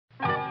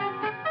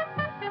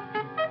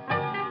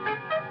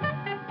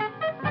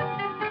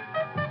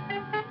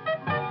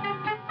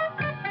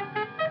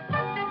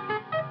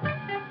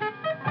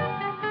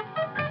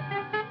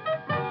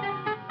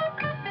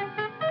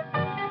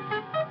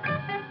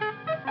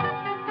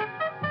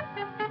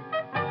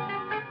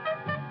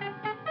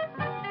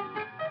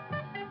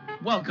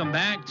Welcome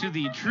back to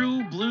the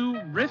True Blue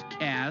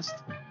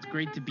Riffcast. It's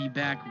great to be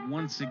back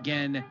once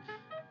again.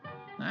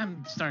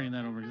 I'm starting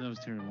that over because that was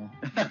terrible.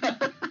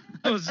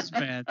 That was just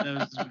bad. That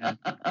was just bad.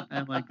 I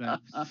don't like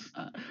that.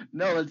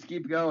 No, let's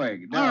keep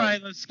going. No, All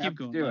right, let's keep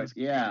going. Do it.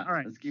 Yeah. All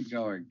right. Let's keep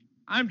going.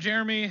 I'm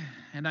Jeremy,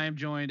 and I am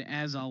joined,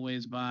 as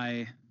always,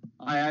 by...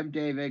 Hi, I'm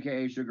Dave,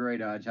 a.k.a. Sugar Ray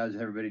Dodge. How's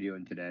everybody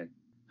doing today?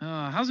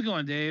 How's it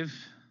going, Dave?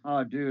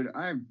 Oh, dude,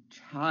 I'm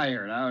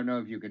tired. I don't know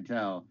if you can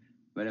tell,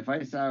 but if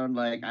I sound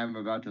like I'm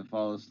about to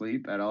fall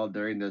asleep at all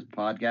during this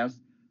podcast,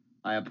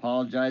 I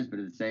apologize, but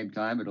at the same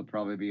time, it'll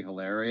probably be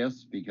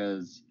hilarious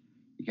because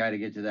you kind of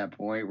get to that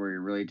point where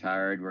you're really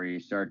tired, where you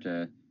start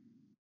to,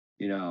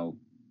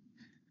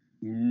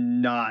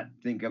 not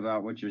think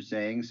about what you're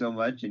saying so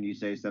much, and you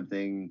say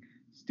something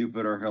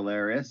stupid or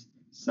hilarious,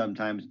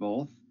 sometimes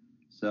both.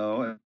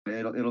 So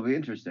it'll be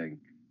interesting.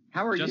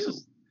 How are you?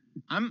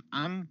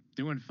 I'm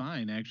doing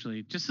fine,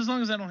 actually. Just as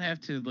long as I don't have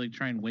to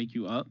try and wake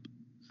you up.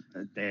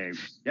 Dave.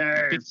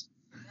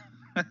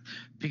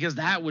 Because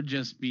that would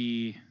just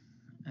be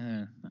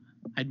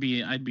I'd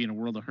be in a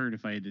world of hurt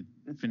if I had to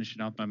finish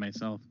it off by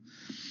myself.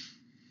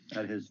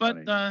 That is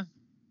funny. But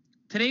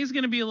today's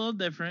going to be a little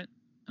different,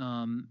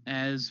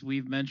 as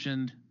we've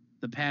mentioned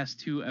the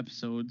past two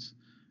episodes.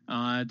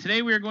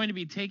 Today we are going to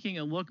be taking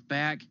a look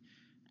back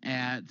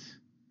at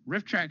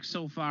Riff Tracks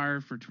so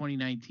far for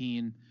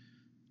 2019.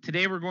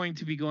 Today we're going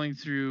to be going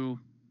through,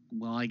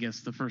 well, I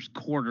guess the first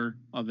quarter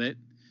of it,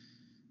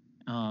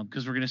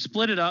 because we're going to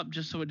split it up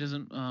just so it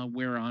doesn't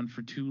wear on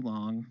for too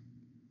long.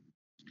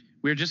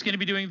 We're just going to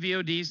be doing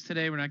VODs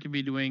today. We're not going to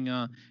be doing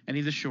any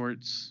of the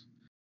shorts.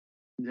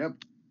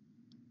 Yep.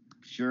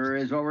 Sure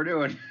is what we're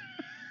doing.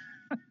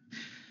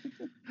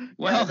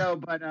 Well, yeah, no,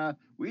 but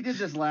we did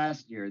this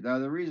last year. Though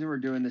the reason we're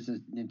doing this is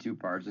in two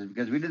parts is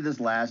because we did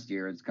this last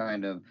year. It's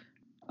kind of,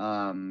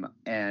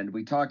 and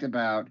we talked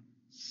about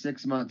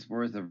 6 months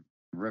worth of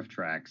Riff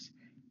Tracks,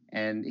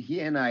 and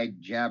he and I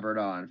jabbered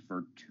on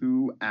for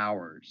 2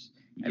 hours.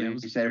 And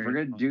we said if we're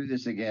going to do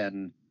this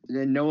again,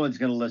 then no one's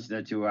going to listen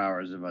to 2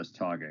 hours of us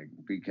talking.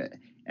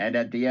 And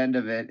at the end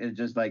of it, it's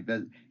just like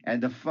the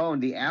phone,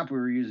 the app we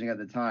were using at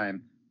the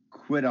time,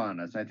 quit on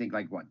us. I think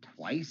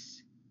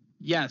twice.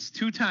 Yes,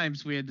 2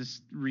 times we had to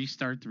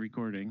restart the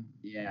recording.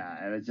 Yeah,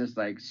 and it's just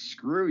like,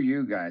 screw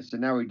you guys. So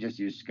now we just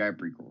use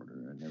Skype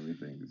Recorder, and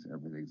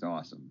everything's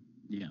awesome.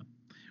 Yeah.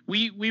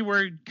 We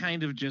were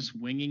kind of just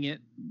winging it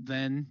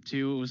then,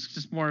 too. It was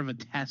just more of a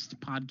test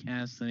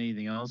podcast than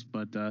anything else.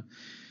 But,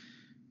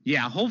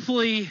 yeah,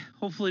 hopefully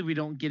we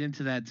don't get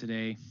into that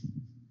today.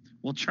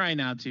 We'll try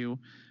not to.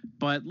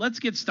 But let's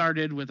get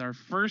started with our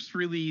first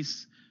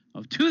release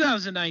of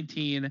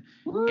 2019.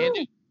 Woo! And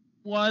it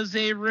was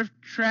a Riff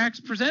Tracks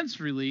Presents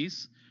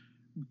release.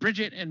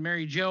 Bridget and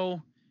Mary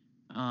Jo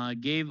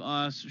gave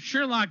us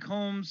Sherlock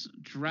Holmes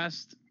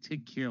Dressed to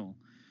Kill.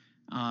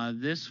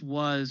 This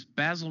was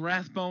Basil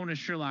Rathbone as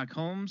Sherlock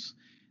Holmes.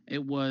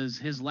 It was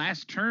his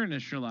last turn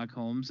as Sherlock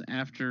Holmes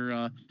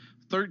after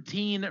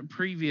 13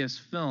 previous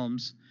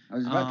films. I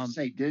was about to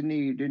say, wasn't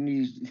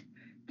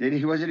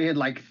he in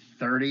like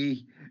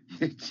 30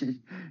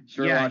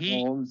 Sherlock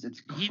Holmes?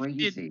 It's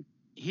crazy.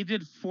 He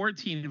did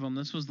 14 of them.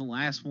 This was the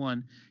last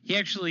one. He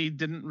actually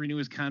didn't renew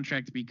his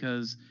contract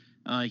because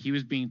he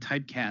was being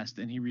typecast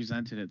and he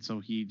resented it. So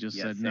he just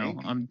said, no,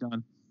 I'm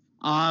done.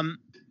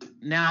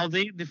 Now,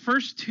 the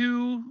first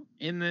 2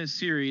 in the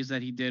series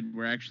that he did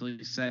were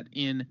actually set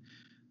in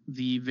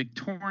the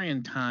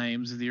Victorian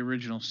times, the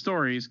original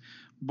stories,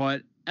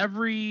 but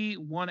every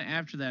one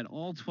after that,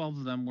 all 12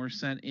 of them were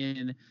set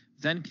in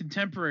then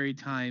contemporary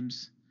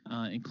times,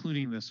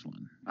 including this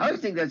one. I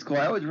always think that's cool.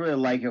 I always really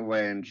like it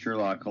when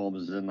Sherlock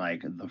Holmes is in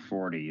like the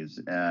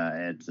 40s.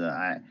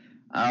 I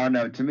don't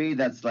know. To me,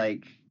 that's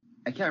like,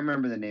 I can't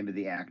remember the name of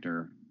the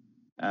actor.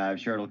 I'm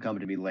sure it'll come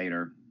to me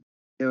later.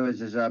 It was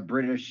this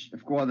British.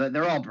 Well,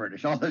 they're all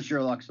British. All the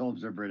Sherlock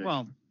Holmes are British.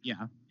 Well,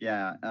 yeah.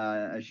 Yeah,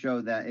 a show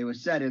that it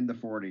was set in the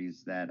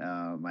 40s that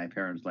my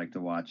parents liked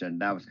to watch, and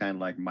that was kind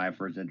of like my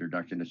first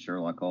introduction to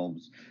Sherlock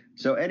Holmes.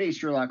 So any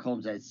Sherlock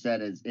Holmes that's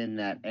set is in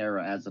that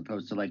era as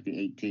opposed to like the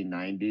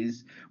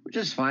 1890s, which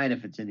is fine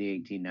if it's in the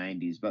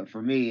 1890s. But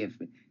for me, if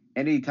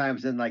any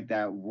time's in like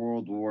that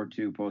World War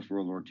II,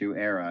 post-World War II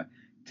era,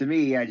 to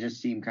me, I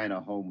just seem kind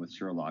of home with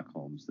Sherlock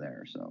Holmes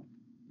there. So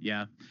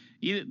yeah,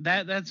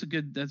 that's a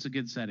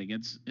good setting.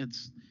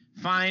 It's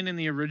fine in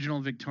the original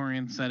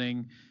Victorian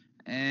setting.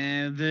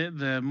 And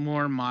the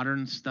more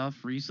modern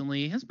stuff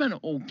recently has been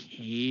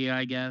okay,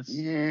 I guess.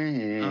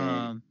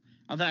 Yeah.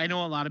 Although I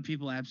know a lot of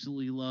people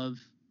absolutely love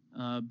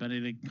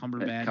Benedict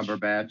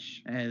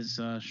Cumberbatch as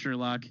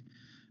Sherlock.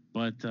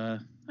 But, I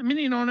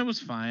mean, and it was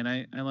fine.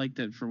 I liked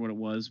it for what it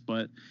was.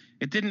 But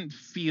it didn't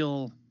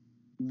feel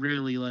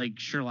really like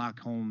Sherlock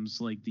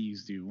Holmes like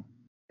these do.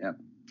 Yep.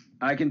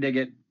 I can dig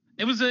it.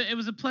 It was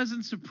a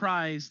pleasant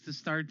surprise to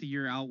start the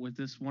year out with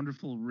this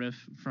wonderful riff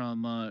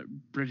from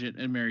Bridget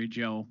and Mary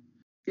Jo.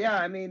 Yeah,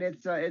 I mean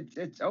it's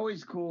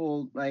always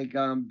cool, like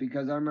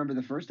because I remember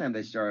the first time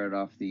they started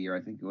off the year, I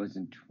think it was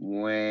in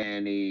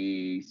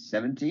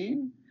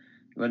 2017,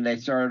 when they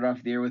started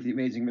off the year with The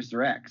Amazing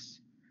Mr. X.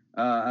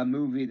 a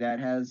movie that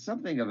has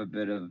something of a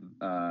bit of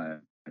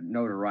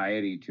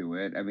notoriety to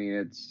it. I mean,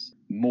 it's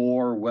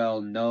more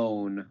well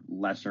known,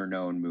 lesser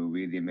known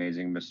movie, The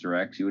Amazing Mr.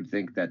 X. You would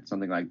think that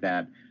something like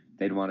that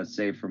they'd want to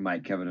save for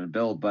Mike, Kevin, and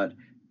Bill, but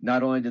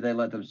not only did they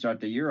let them start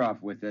the year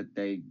off with it,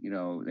 they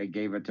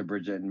gave it to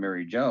Bridget and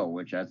Mary Jo,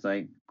 which I was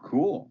like,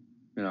 cool,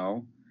 you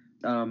know.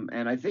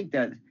 And I think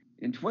that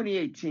in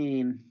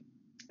 2018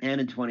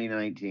 and in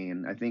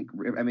 2019,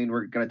 I mean,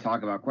 we're going to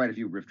talk about quite a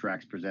few Riff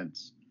Tracks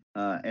Presents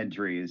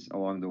entries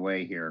along the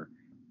way here.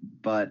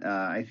 But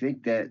I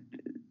think that,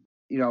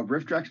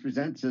 Riff Tracks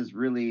Presents has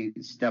really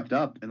stepped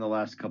up in the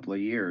last couple of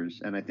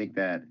years. And I think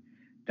that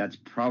that's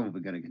probably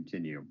going to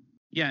continue.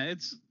 Yeah,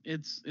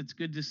 it's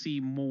good to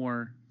see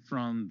more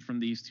from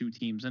these two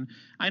teams. And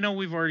I know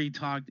we've already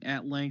talked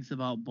at length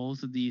about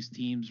both of these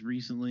teams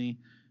recently,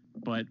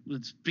 but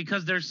it's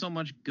because there's so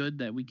much good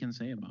that we can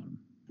say about them.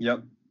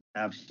 Yep,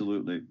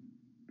 absolutely.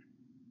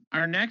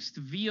 Our next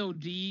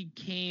VOD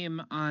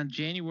came on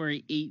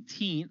January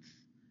 18th,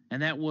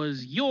 and that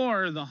was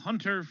You're the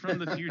Hunter from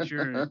the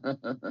Future.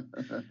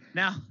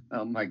 Now,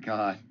 oh my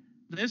God.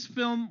 This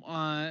film,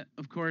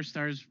 of course,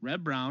 stars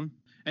Red Brown.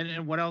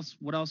 And what else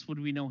would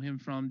we know him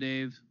from,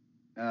 Dave?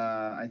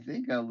 I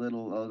think a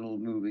little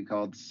movie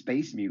called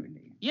Space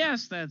Mutiny.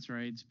 Yes, that's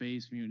right,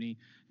 Space Mutiny.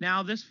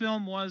 Now, this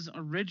film was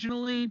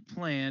originally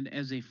planned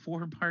as a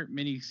 4-part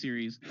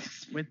miniseries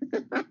with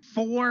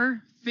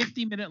 4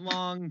 50-minute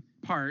long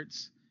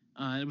parts.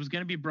 It was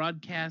going to be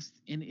broadcast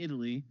in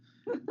Italy.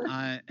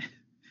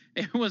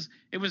 It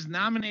was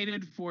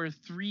nominated for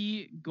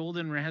 3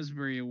 Golden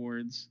Raspberry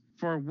Awards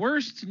for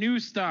Worst New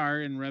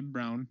Star in Red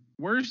Brown,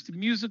 Worst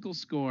Musical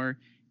Score,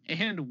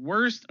 and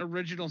Worst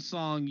Original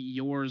Song,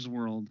 Yours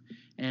World.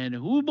 And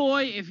oh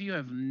boy, if you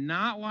have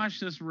not watched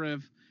this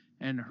riff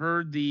and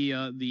heard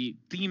the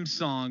theme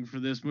song for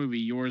this movie,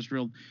 Yours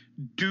World,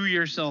 do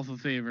yourself a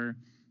favor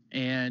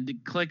and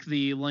click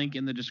the link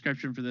in the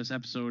description for this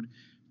episode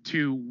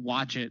to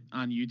watch it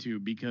on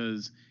YouTube,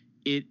 because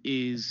it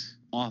is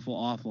awful,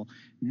 awful.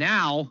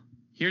 Now,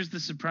 here's the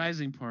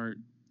surprising part.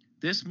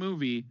 This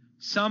movie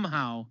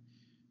somehow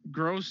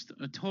grossed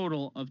a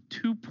total of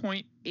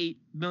 $2.8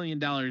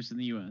 million in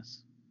the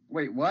U.S.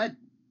 Wait, what?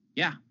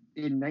 Yeah.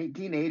 In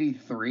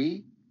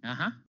 1983?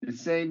 Uh-huh. The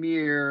same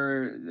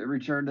year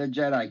Return of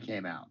the Jedi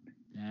came out.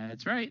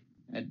 That's right.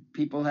 And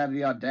people have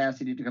the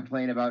audacity to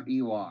complain about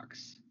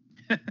Ewoks.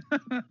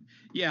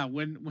 Yeah,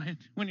 when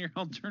your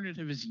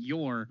alternative is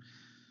the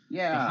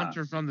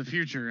Hunter from the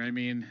Future, I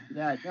mean.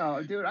 Yeah,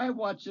 no, dude, I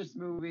watched this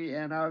movie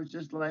and I was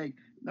just like,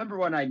 number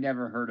one, I'd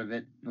never heard of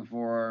it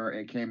before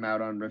it came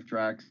out on Riff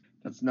Tracks.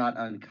 That's not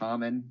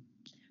uncommon,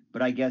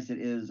 but I guess it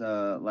is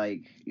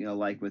like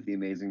with The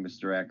Amazing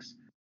Mr. X,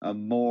 a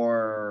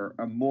more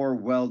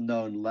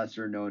well-known,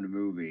 lesser-known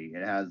movie.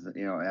 It has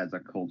a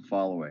cult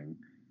following.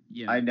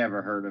 Yeah. I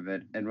never heard of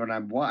it, and when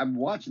I'm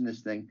watching this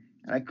thing,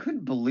 and I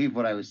couldn't believe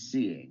what I was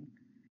seeing.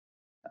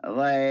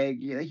 Like,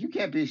 you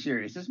can't be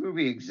serious. This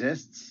movie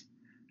exists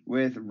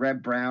with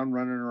Red Brown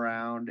running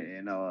around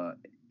in a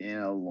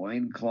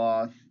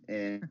loincloth,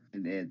 and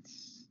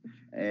it's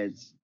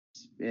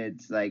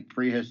like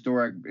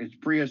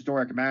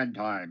prehistoric man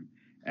time,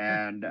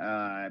 and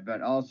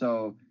but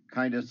also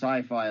kind of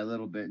sci-fi a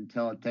little bit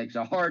until it takes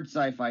a hard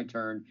sci-fi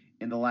turn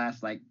in the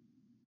last like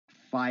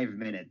 5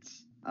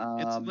 minutes.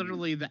 It's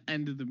literally the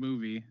end of the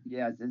movie.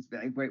 Yes, it's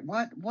like, wait,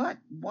 what?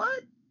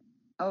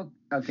 Oh,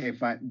 okay,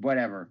 fine,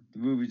 whatever. The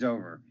movie's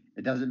over.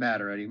 It doesn't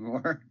matter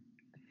anymore.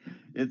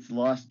 It's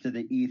lost to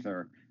the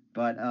ether.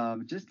 But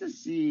just to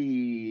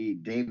see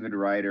David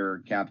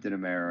Ryder, Captain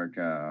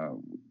America,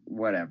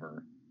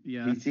 whatever.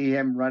 Yeah. You see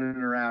him running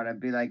around and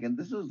be like, and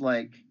this was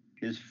like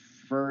his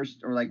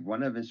first, or like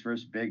one of his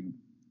first big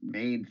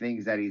main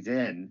things that he's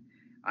in.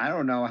 I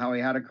don't know how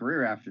he had a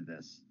career after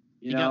this.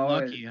 He got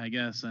lucky, I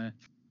guess.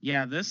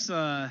 Yeah, this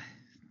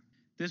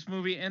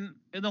movie and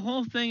the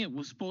whole thing, it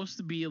was supposed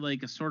to be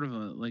like a sort of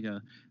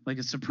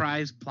a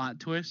surprise plot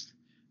twist,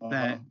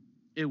 that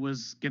it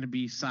was going to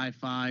be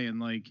sci-fi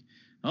and like,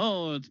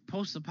 oh, it's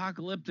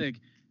post-apocalyptic,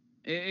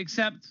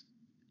 except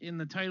in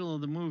the title of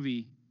the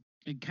movie,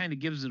 it kind of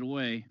gives it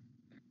away.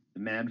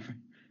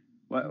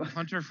 What?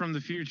 Hunter from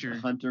the Future.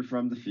 Hunter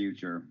from the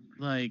Future.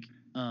 Like,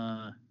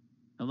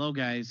 hello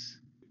guys,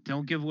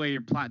 don't give away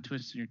your plot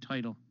twist in your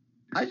title.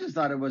 I just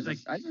thought it was a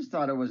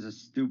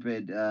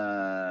stupid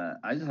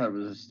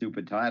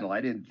title. I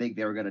didn't think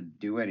they were gonna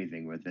do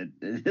anything with it.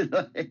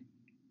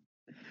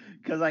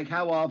 Because like,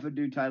 how often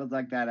do titles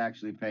like that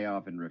actually pay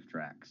off in Riff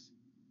Tracks?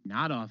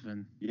 Not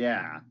often.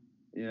 Yeah,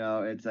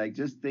 it's like,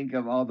 just think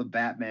of all the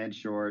Batman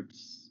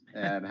shorts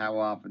and how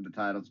often the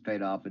titles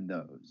paid off in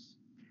those.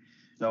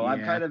 So yeah.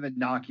 I'm kind of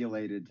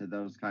inoculated to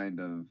those kind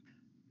of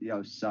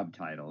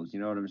subtitles.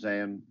 You know what I'm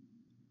saying?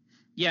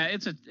 Yeah,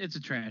 it's a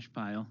trash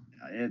pile.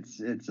 It's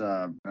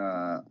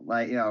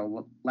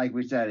like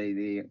we said,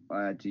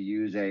 to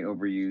use a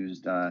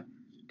overused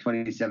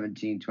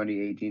 2017,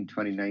 2018,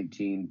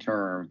 2019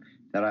 term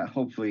that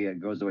hopefully it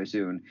goes away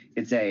soon.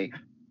 It's a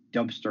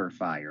dumpster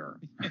fire.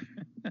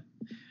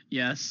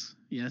 Yes,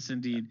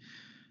 indeed.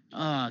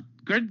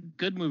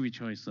 Good movie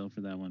choice though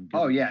for that one. Good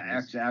Oh movie yeah,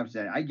 choice.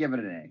 actually, I give it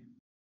an A.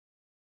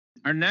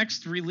 Our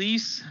next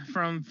release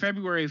from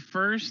February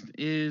 1st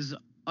is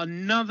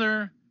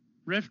another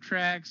Riff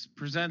Tracks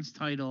Presents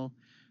title,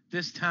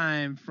 this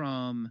time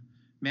from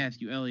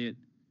Matthew Elliott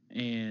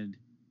and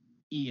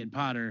Ian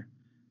Potter.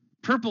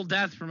 Purple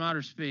Death from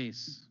Outer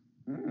Space.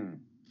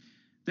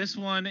 This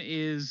one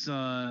is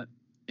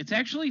it's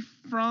actually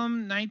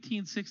from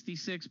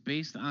 1966,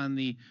 based on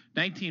the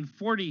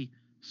 1940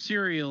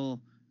 serial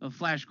of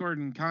Flash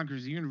Gordon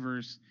Conquers the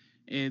Universe.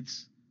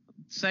 It's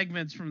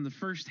segments from the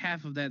first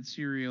half of that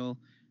serial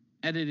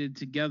edited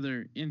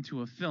together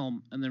into a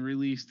film and then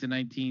released in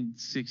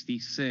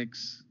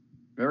 1966.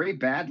 Very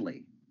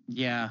badly.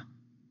 Yeah.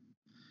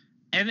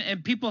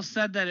 And people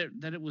said that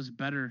it was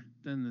better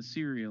than the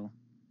serial.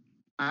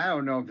 I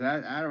don't know if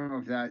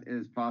that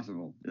is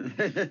possible.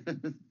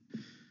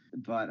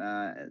 But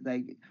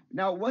like,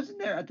 now, wasn't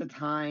there at the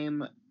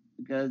time,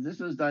 because this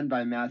was done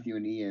by Matthew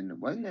and Ian,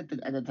 wasn't it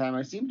at the time?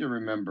 I seem to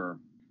remember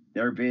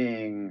there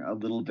being a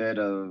little bit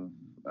of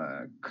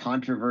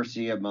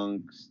controversy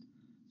amongst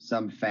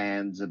some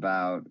fans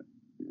about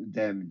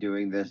them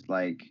doing this,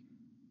 like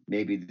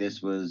maybe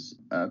this was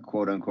a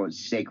quote unquote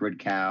sacred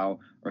cow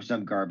or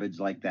some garbage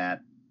like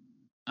that.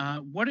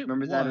 What it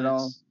Remember was, that at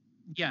all?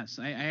 Yes,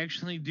 I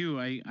actually do.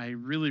 I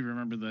really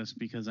remember this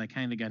because I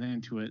kind of got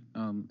into it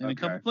in a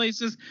couple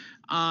places.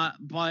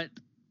 But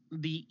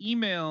the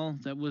email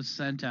that was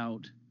sent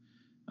out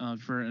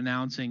for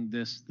announcing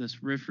this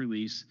riff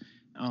release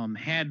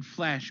had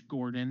Flash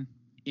Gordon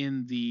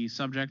in the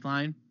subject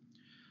line.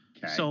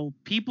 Okay. So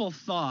people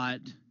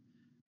thought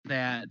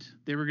that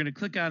they were going to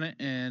click on it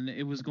and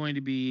it was going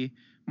to be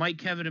Mike,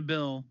 Kevin, and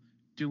Bill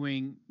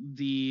doing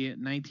the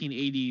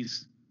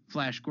 1980s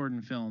Flash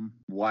Gordon film.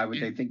 Why would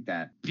they think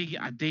that?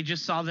 They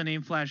just saw the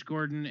name Flash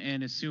Gordon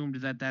and assumed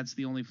that that's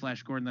the only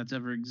Flash Gordon that's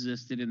ever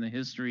existed in the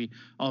history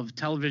of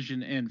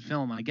television and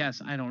film, I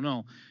guess. I don't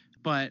know.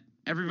 But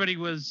everybody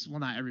was, well,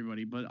 not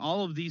everybody, but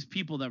all of these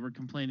people that were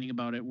complaining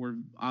about it were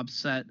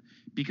upset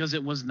because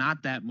it was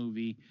not that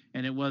movie,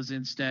 and it was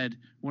instead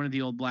one of the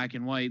old black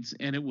and whites,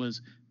 and it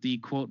was the,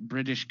 quote,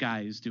 British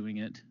guys doing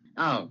it.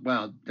 Oh,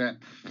 well,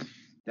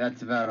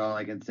 that's about all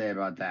I can say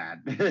about that.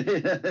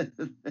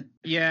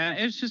 Yeah,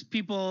 it's just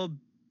people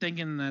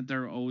thinking that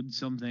they're owed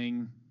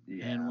something,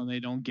 and when they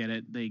don't get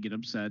it, they get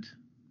upset.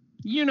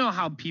 You know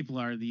how people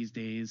are these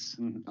days.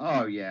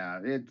 Oh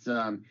yeah, it's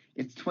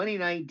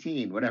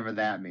 2019, whatever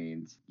that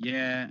means.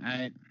 Yeah,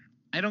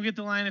 I don't get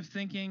the line of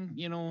thinking,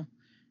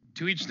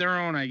 to each their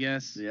own, I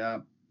guess. Yeah.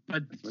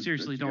 But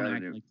seriously, don't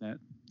act like that.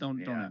 Don't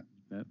act like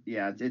that.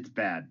 Yeah, it's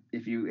bad.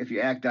 If you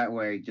act that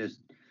way, just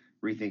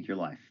rethink your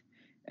life.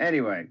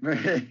 Anyway,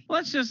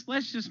 let's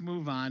just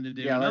move on to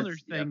do another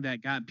thing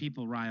that got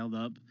people riled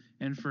up,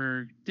 and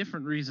for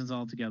different reasons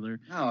altogether.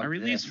 A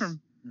release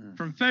from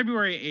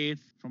February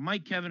 8th from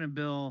Mike, Kevin, and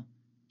Bill,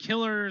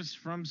 Killers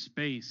from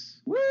Space.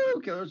 Woo!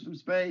 Killers from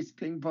Space,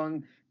 ping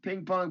pong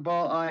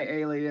ball eye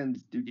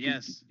aliens.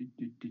 Yes.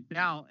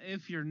 Now,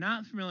 if you're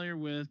not familiar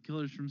with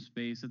Killers from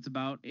Space, it's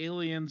about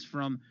aliens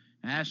from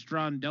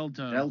Astron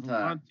Delta who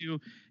want to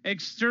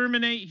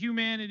exterminate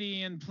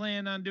humanity and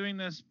plan on doing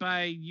this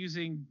by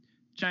using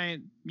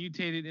giant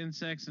mutated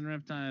insects and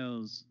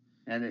reptiles.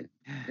 And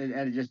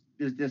it just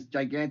there's this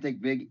gigantic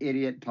big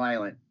idiot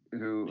pilot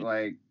who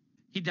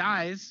he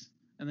dies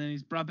and then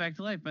he's brought back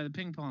to life by the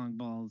ping pong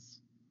balls.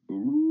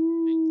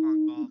 Ooh. Ping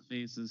pong ball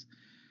faces.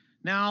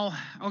 Now,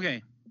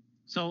 okay,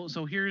 so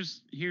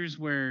here's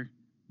where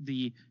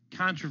the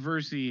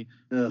controversy,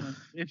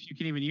 if you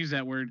can even use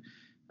that word,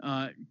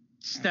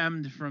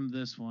 stemmed from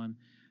this one.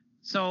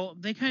 So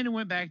they kind of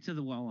went back to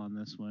the well on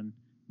this one,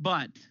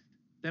 but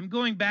them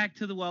going back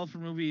to the well for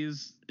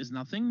movies is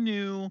nothing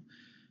new.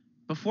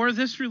 Before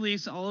this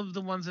release, all of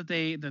the ones that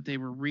they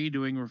were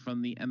redoing were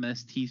from the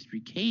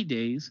MST3K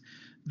days.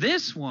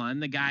 This one,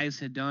 the guys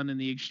had done in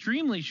the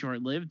extremely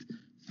short-lived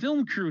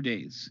Film Crew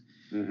days.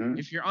 Mm-hmm.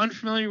 If you're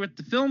unfamiliar with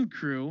the Film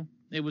Crew,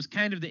 it was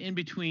kind of the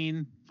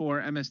in-between for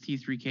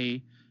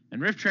MST3K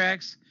and Riff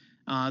Tracks.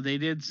 They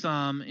did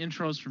some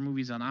intros for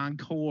movies on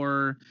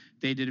Encore.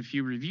 They did a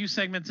few review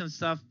segments and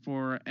stuff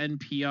for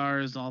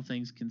NPR's All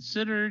Things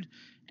Considered.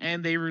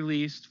 And they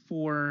released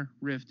 4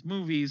 Rift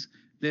movies,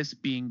 this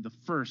being the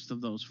first of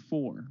those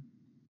 4.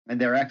 And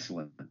they're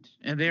excellent.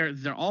 And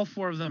they're all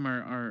 4 of them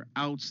are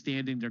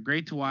outstanding. They're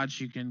great to watch.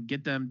 You can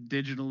get them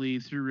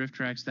digitally through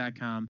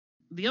rifftracks.com.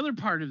 The other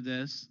part of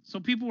this, so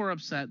people were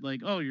upset,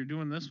 like, oh, you're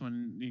doing this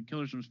one,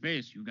 Killers from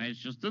Space. You guys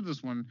just did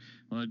this one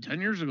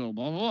 10 years ago,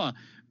 blah, blah, blah.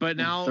 But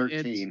now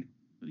 13.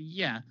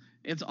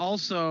 It's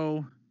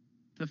also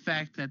the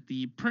fact that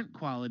the print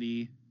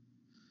quality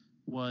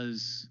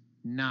was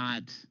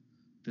not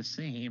the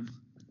same.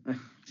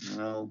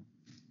 Well,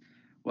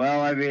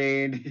 I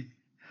mean,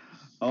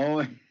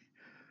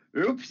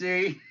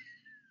 oopsie.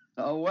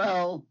 Oh,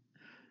 well.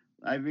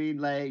 I mean,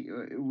 like,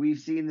 we've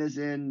seen this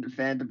in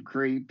Phantom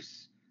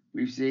Creeps.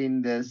 We've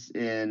seen this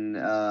in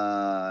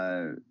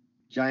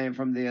Giant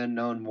from the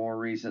Unknown more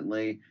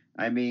recently.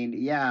 I mean,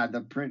 yeah,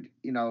 the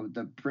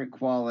print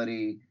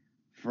quality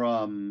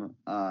from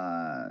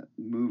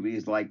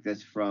movies like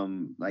this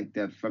from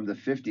the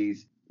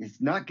 50s, it's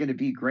not going to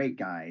be great,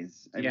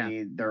 guys. I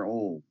mean, they're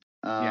old.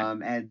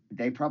 And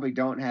they probably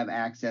don't have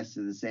access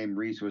to the same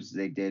resources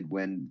they did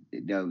when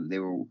they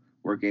were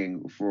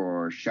working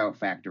for Shout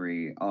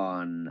Factory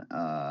on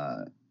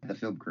the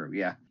film crew.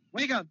 Yeah.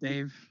 Wake up,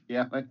 Dave.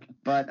 Yeah,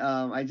 but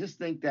I just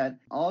think that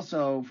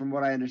also, from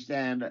what I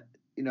understand,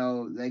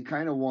 they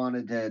kind of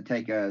wanted to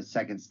take a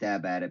second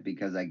stab at it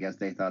because I guess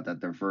they thought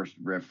that their first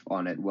riff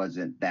on it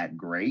wasn't that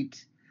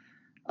great,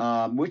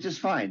 which is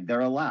fine. They're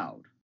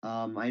allowed.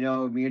 I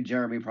know me and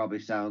Jeremy probably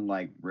sound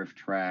like riff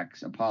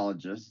tracks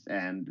apologists,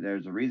 and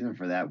there's a reason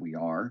for that. We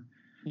are.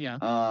 Yeah.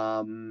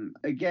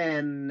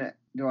 Again,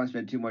 don't want to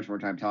spend too much more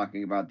time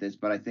talking about this,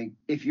 but I think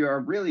if you're a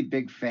really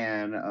big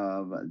fan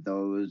of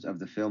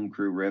the film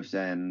crew riffs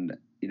and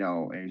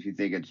and if you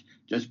think it's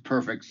just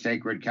perfect,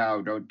 sacred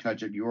cow, don't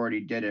touch it, you already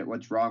did it,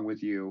 what's wrong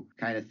with you,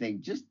 kind of thing,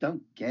 just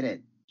don't get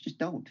it. Just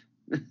don't.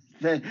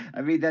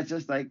 I mean, that's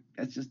just like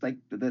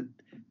the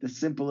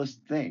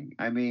simplest thing.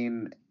 I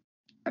mean,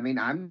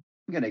 I'm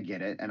gonna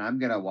get it and I'm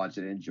gonna watch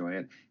it and enjoy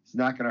it. It's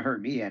not gonna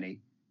hurt me any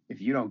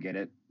if you don't get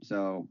it.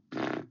 So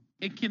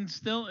it can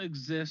still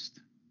exist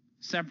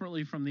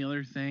separately from the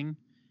other thing,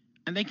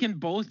 and they can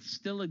both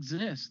still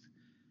exist.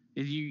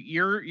 If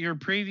your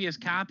previous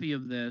copy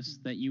of this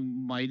that you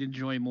might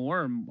enjoy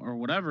more or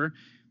whatever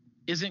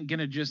isn't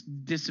gonna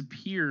just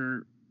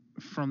disappear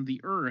from the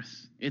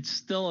earth. It's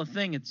still a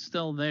thing. It's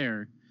still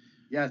there.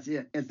 Yeah,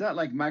 it's not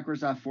like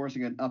Microsoft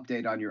forcing an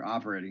update on your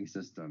operating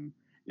system.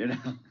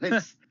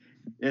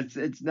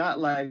 It's not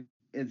like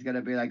it's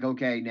gonna be like,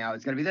 okay, now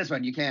it's gonna be this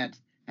one. You can't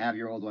have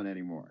your old one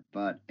anymore.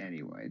 But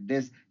anyway,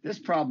 this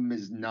problem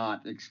is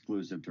not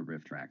exclusive to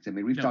Riff Tracks. I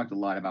mean, we've talked a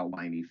lot about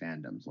whiny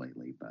fandoms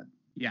lately, but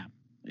yeah,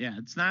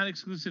 it's not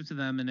exclusive to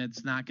them, and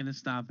it's not going to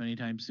stop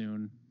anytime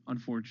soon,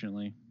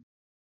 unfortunately.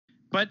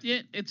 But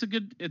it's a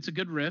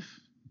good riff.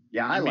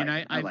 Yeah, I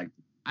like.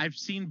 I've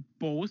seen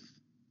both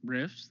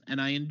riffs, and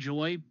I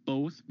enjoy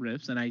both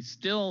riffs, and I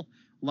still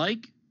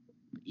like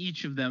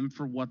each of them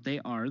for what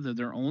they are. They're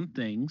their own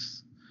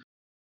things.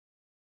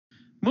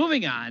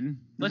 Moving on,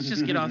 let's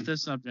just get off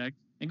this subject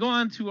and go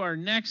on to our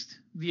next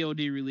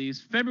VOD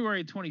release.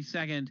 February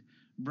 22nd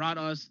brought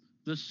us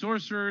The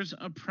Sorcerer's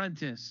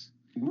Apprentice.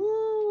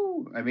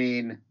 Woo! I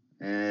mean,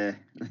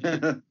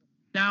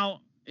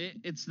 Now,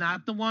 it's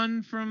not the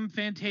one from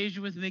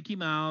Fantasia with Mickey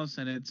Mouse,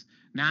 and it's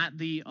not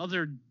the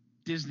other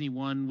Disney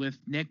one with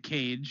Nick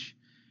Cage.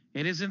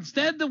 It is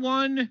instead the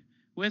one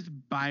with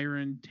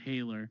Byron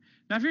Taylor.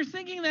 Now, if you're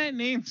thinking that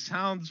name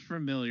sounds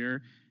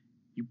familiar,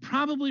 you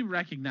probably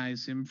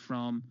recognize him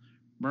from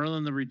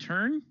Merlin the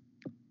Return,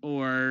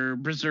 or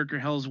Berserker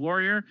Hell's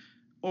Warrior,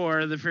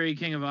 or The Fairy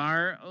King of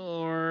Ar,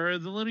 or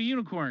The Little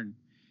Unicorn.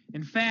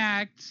 In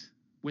fact,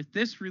 with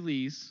this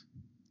release,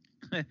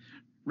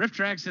 Riff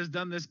Tracks has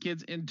done this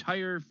kid's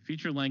entire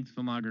feature-length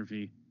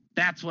filmography.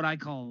 That's what I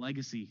call a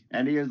legacy.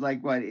 And he was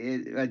like, what?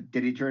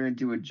 Did he turn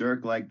into a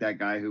jerk like that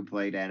guy who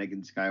played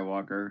Anakin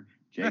Skywalker,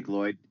 Jake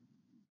Lloyd?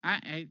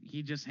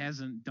 He just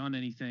hasn't done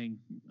anything.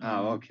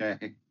 Oh,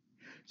 okay.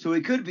 So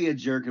he could be a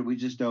jerk and we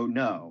just don't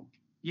know.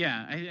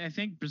 Yeah, I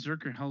think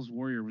Berserker Hell's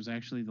Warrior was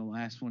actually the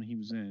last one he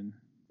was in.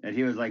 And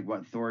he was like,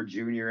 what, Thor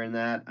Jr. in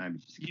that? I'm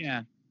just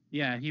kidding.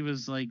 Yeah, he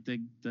was like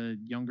the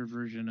younger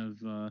version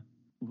of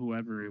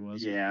whoever he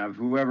was. Yeah,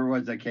 whoever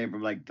was that came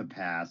from like the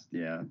past,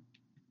 yeah.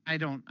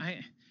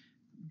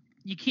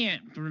 You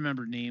can't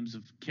remember names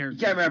of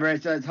characters. You can't remember.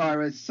 It's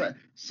hard. It's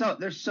so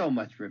there's so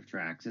much Riff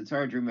Tracks. It's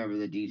hard to remember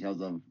the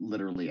details of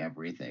literally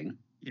everything.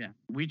 Yeah,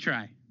 we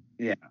try.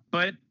 Yeah.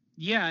 But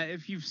yeah,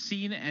 if you've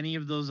seen any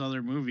of those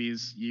other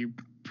movies, you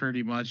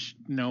pretty much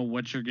know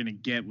what you're gonna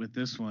get with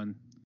this one.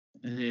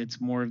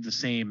 It's more of the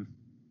same.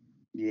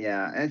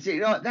 Yeah, and see,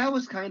 that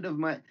was kind of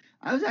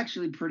I was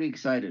actually pretty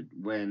excited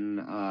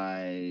when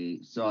I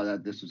saw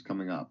that this was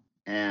coming up.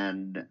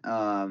 And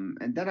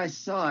then I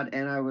saw it,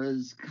 and I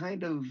was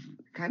kind of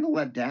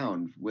let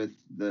down with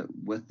the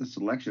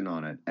selection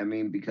on it. I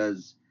mean,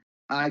 because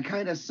I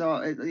kind of saw,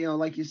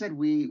 like you said,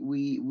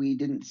 we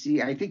didn't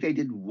see. I think they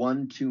did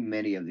one too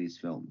many of these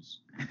films,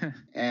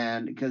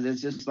 and because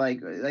it's just like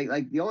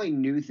the only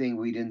new thing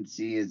we didn't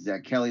see is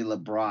that Kelly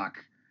LeBrock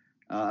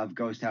of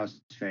Ghost House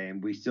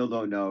fame. We still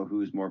don't know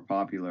who's more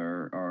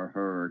popular, or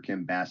her or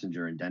Kim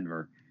Basinger in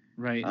Denver.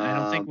 Right. I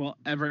don't think we'll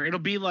ever. It'll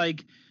be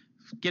like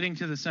getting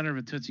to the center of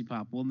a Tootsie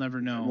Pop. We'll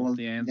never know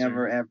the answer.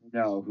 Never ever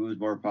know who's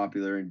more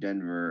popular in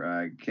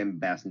Denver, Kim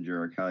Basinger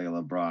or Kelly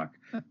LeBrock.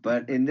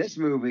 But in this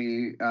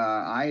movie,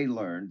 I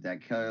learned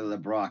that Kelly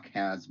LeBrock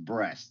has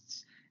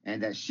breasts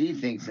and that she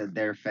thinks that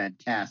they're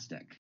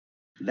fantastic.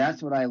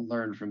 That's what I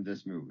learned from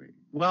this movie.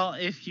 Well,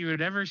 if you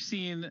had ever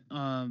seen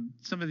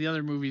some of the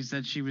other movies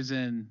that she was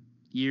in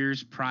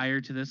years prior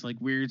to this, like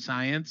Weird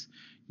Science,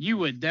 you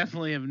would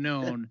definitely have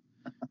known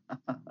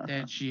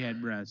that she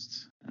had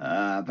breasts.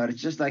 But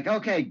it's just like,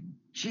 okay,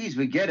 geez,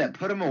 we get it.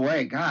 Put them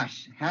away.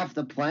 Gosh, half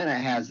the planet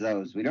has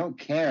those. We don't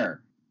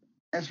care.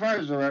 As far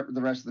as the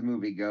rest of the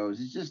movie goes,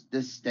 it's just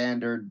this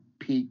standard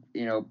peak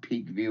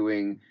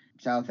viewing,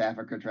 South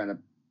Africa trying to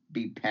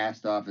be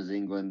passed off as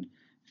England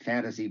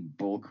fantasy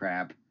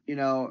bullcrap,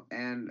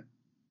 and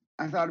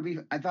I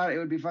thought it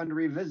would be fun to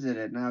revisit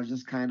it, and I was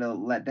just kind of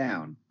let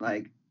down.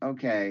 Like,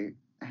 okay,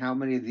 how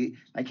many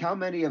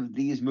of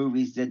these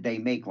movies did they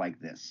make like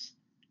this?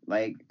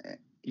 Like,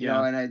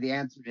 and the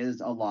answer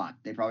is a lot.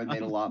 They probably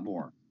made a lot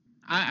more.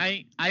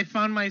 I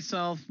found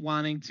myself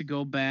wanting to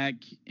go back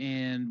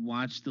and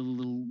watch the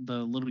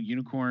little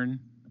unicorn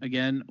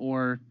again,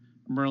 or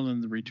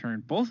Merlin the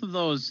Return. Both of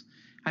those,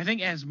 I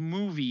think, as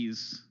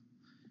movies,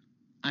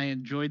 I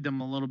enjoyed them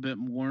a little bit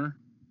more.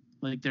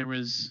 Like, there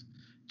was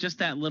just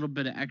that little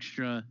bit of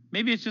extra.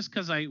 Maybe it's just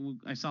because I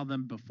saw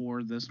them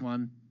before this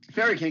one.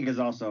 Fairy King is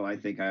also, I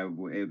think,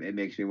 it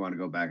makes me want to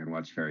go back and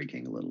watch Fairy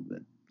King a little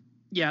bit.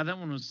 Yeah, that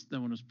one was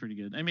pretty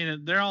good. I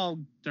mean, they're all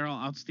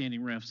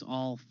outstanding riffs.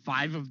 All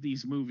 5 of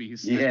these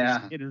movies.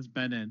 Yeah, it has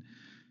been in.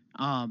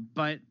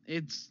 But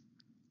it's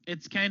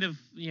kind of,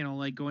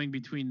 like going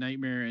between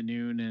Nightmare at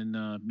Noon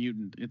and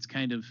Mutant. It's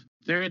kind of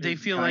they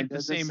feel like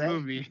the same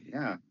movie.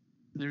 Yeah,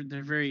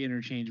 they're very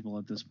interchangeable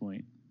at this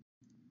point.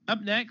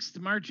 Up next,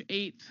 March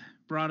 8th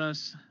brought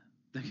us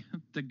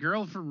the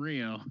Girl from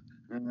Rio.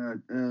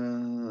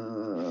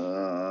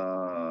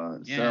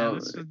 This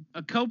was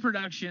a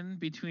co-production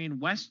between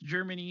West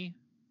Germany,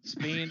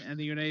 Spain, and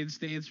the United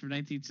States from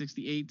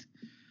 1968.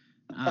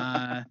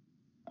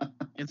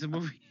 It's a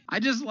movie. I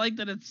just like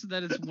that it's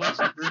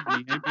West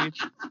Germany. I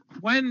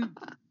mean,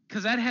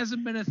 because that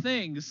hasn't been a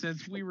thing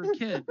since we were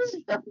kids.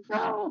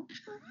 I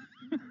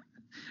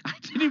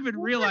didn't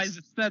even realize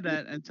it said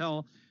that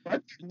until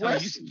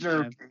West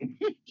Germany.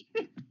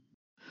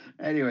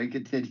 Anyway,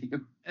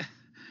 continue.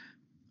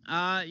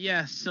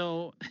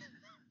 So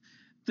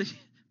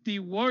the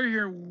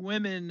warrior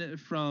women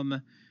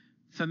from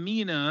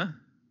Femina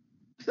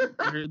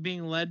are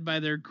being led by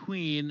their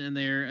queen, and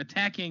they're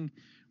attacking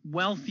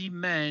wealthy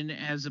men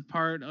as a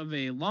part of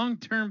a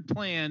long-term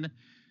plan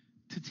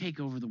to take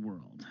over the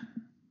world.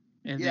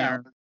 And they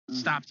are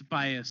stopped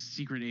by a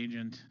secret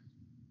agent.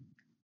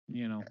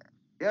 Yeah,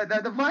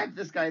 the vibe,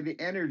 this guy, the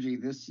energy,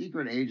 this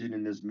secret agent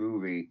in this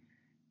movie,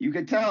 you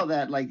could tell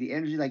that, like, the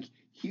energy, like,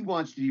 he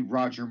wants to be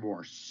Roger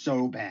Moore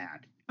so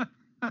bad.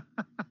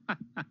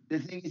 The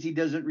thing is, he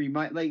doesn't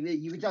remind, like,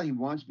 you can tell he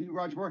wants to be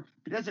Roger Moore,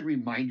 but it doesn't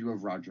remind you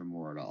of Roger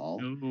Moore at all.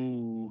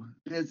 No.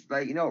 It's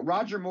like,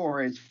 Roger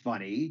Moore is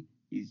funny,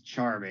 he's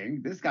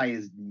charming. This guy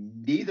is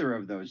neither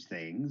of those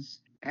things.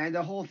 And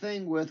the whole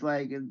thing with,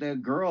 like, the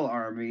girl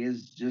army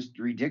is just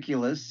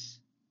ridiculous.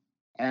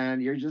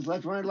 And you're just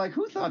left wondering, like,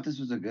 who thought this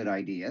was a good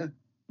idea?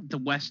 The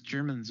West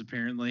Germans,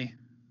 apparently.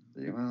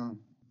 Well,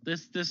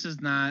 this is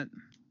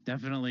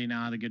definitely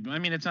not a good. I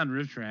mean, it's on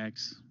Riff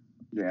Tracks.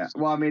 Yeah.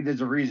 Well, I mean, there's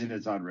a reason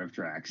it's on Riff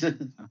Tracks.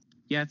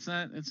 Yeah, it's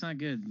not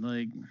good.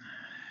 Like,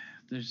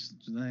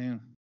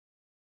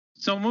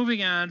 So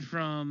moving on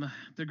from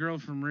The Girl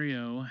from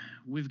Rio,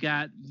 we've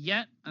got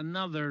yet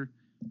another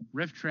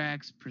Riff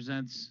Tracks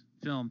Presents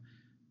film.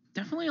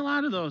 Definitely a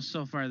lot of those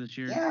so far this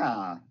year.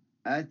 Yeah.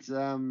 That's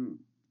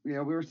we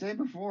were saying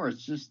before,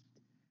 it's just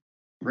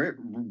Riff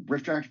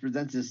Tracks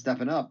Presents is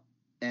stepping up,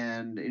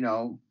 and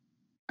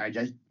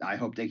I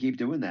hope they keep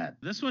doing that.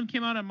 This one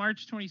came out on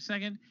March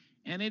 22nd,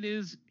 and it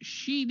is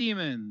She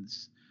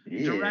Demons,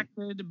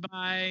 directed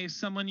by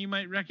someone you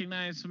might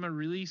recognize from a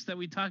release that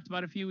we talked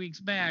about a few weeks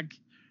back,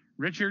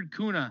 Richard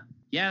Kuna.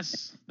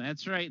 Yes,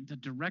 that's right, the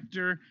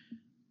director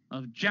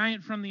of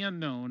Giant from the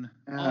Unknown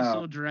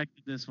also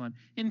directed this one.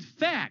 In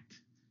fact,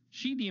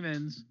 She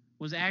Demons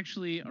was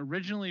actually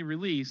originally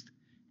released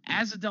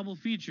as a double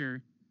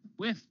feature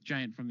with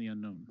Giant from the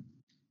Unknown.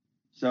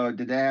 So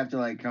did they have to,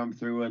 like, come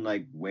through and,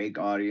 like, wake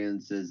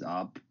audiences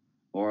up?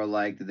 Or,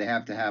 like, did they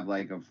have to have,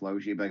 like, a flow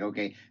sheet? Like,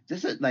 okay,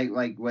 this is, like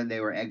when they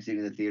were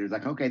exiting the theaters,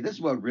 like, okay, this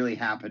is what really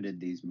happened in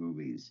these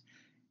movies.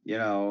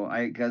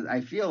 Because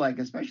I feel like,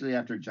 especially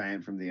after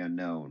Giant from the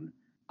Unknown,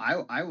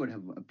 I would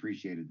have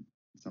appreciated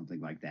something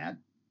like that.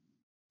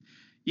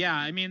 Yeah,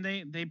 I mean,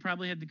 they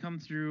probably had to come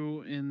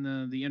through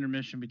in the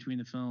intermission between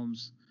the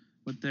films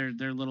with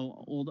their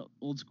little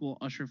old school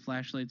Usher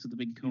flashlights with the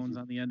big cones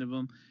on the end of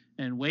them,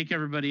 and wake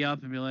everybody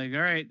up and be like,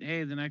 all right,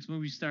 hey, the next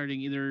movie's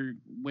starting. Either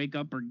wake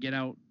up or get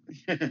out.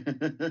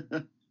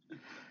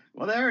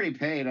 Well, they already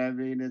paid. I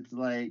mean, it's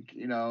like,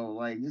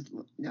 just,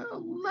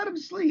 let them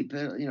sleep.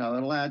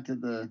 It'll add to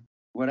the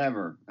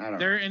whatever. I don't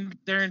know.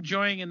 They're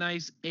enjoying a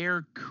nice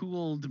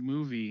air-cooled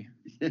movie.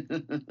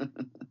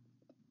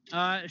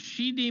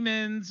 She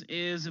Demons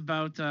is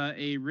about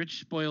a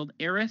rich, spoiled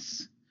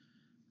heiress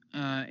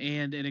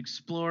and an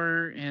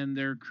explorer and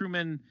their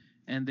crewmen,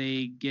 and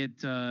they get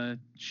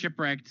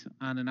shipwrecked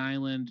on an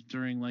island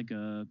during, like,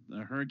 a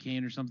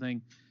hurricane or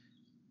something.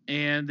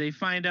 And they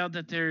find out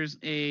that there's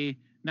a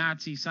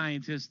Nazi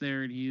scientist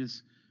there, and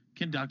he's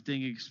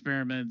conducting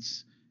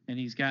experiments, and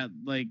he's got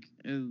like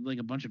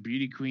a bunch of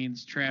beauty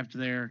queens trapped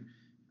there,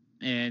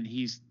 and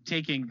he's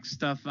taking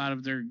stuff out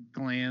of their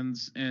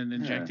glands and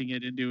injecting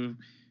it into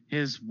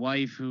his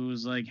wife,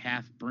 who's, like,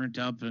 half burnt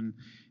up, and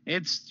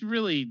it's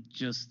really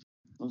just...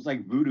 It's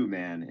like Voodoo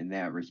Man in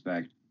that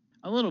respect.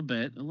 A little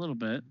bit.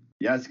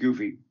 Yeah, it's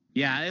goofy.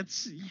 Yeah,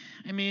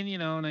 I mean,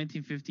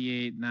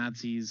 1958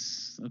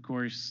 Nazis, of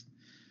course.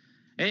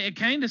 It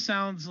kind of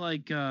sounds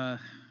like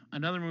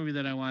another movie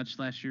that I watched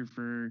last year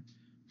for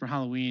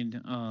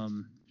Halloween,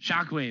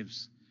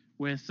 Shockwaves,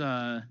 with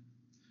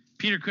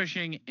Peter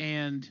Cushing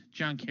and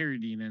John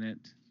Carradine in it.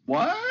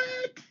 What?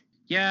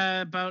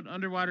 Yeah, about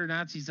underwater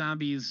Nazi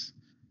zombies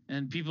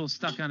and people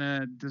stuck on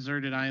a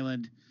deserted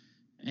island,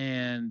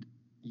 and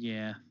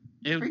yeah,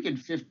 Freaking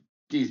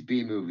 50s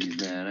B movies,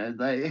 man.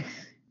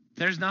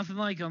 There's nothing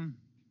like them.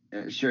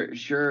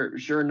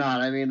 Sure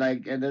not. I mean,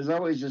 like, and there's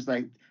always just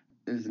like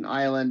there's an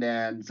island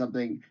and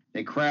something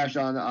they crash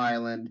on the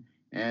island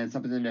and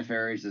something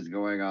nefarious is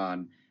going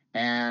on.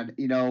 And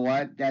you know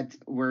what?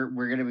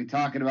 We're gonna be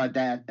talking about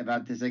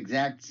this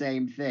exact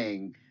same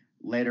thing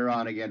later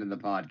on again in the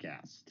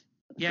podcast.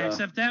 Yeah,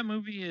 except that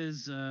movie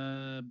is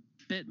a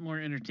bit more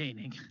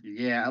entertaining.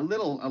 Yeah, a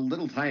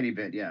little tiny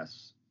bit,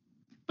 yes.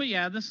 But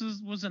yeah, this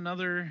was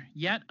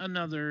yet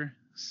another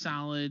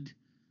solid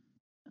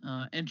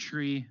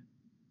entry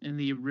in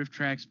the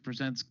RiffTrax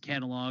Presents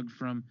catalog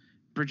from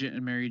Bridget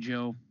and Mary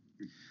Jo.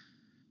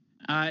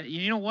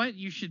 You know what?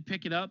 You should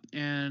pick it up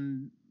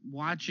and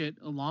watch it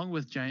along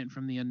with Giant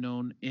from the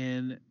Unknown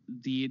in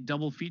the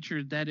double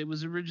feature that it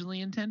was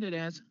originally intended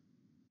as.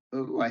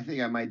 Oh, I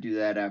think I might do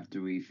that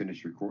after we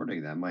finish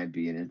recording. That might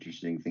be an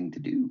interesting thing to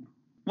do.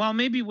 Well,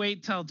 maybe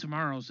wait till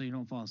tomorrow so you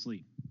don't fall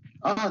asleep.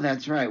 Oh,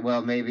 that's right.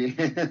 Well, maybe.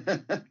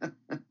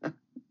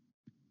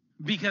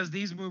 Because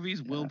these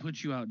movies will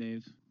put you out,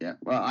 Dave. Yeah.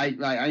 Well,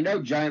 I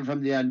know Giant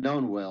from the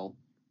Unknown will.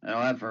 I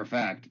know that for a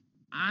fact.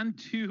 On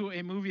to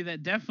a movie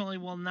that definitely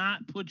will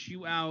not put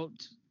you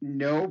out.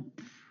 Nope.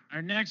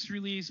 Our next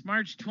release,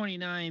 March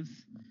 29th,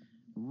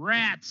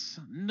 Rats,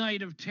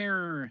 Night of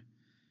Terror.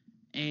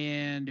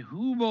 And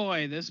whoo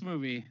boy, this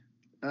movie.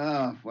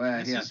 Oh,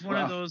 well, this is one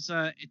of those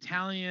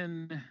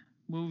Italian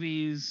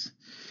movies.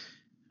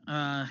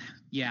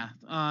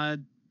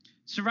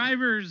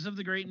 Survivors of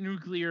the Great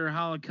Nuclear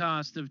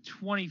Holocaust of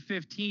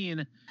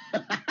 2015.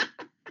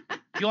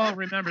 You all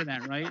remember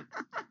that, right?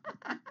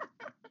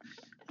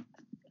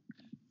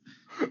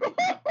 A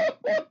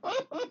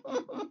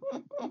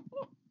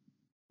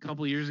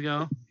couple years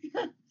ago.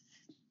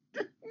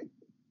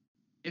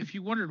 If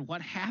you wondered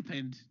what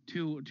happened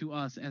to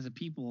us as a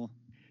people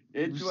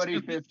in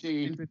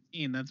 2015,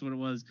 that's what it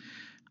was.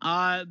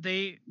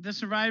 The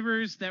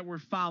survivors that we're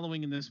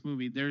following in this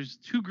movie, there's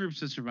two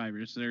groups of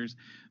survivors. There's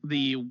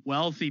the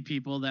wealthy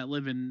people that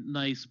live in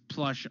nice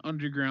plush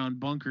underground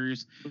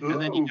bunkers. Ooh,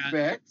 and then you got,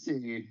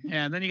 fancy.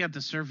 Yeah, and then you got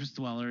the surface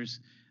dwellers.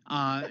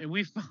 And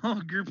we follow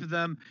a group of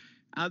them.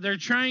 They're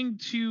trying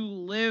to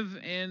live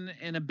in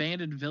an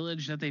abandoned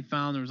village that they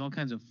found. There was all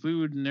kinds of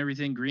food and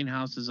everything,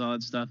 greenhouses, all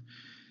that stuff,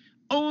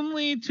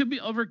 only to be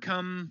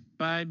overcome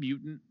by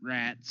mutant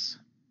rats.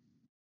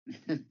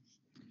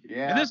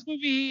 Yeah. And this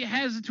movie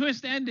has a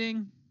twist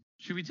ending.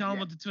 Should we tell them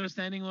what the twist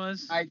ending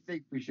was? I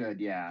think we should,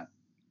 yeah.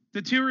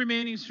 The two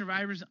remaining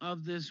survivors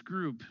of this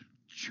group,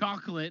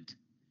 Chocolate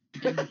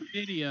and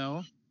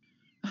Video,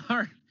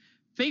 are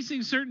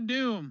facing certain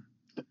doom.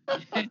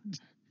 And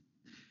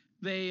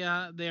they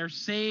are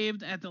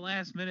saved at the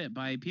last minute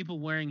by people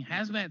wearing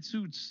hazmat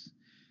suits.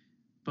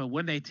 But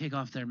when they take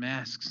off their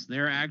masks,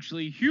 they're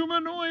actually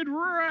humanoid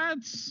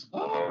rats.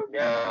 Oh,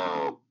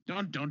 no.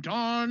 Dun, dun,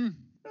 dun.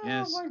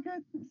 Yes.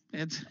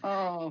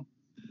 Oh,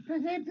 my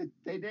goodness.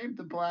 They named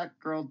the black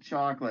girl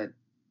Chocolate.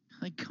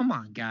 Like, come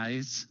on,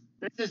 guys.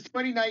 This is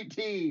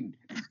 2019.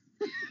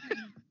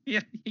 Yeah,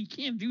 you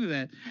can't do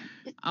that.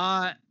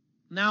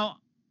 Now,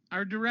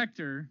 our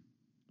director.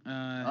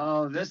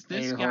 This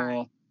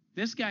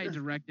guy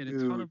directed a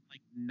ton of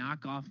like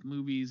knockoff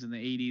movies in the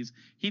 80s.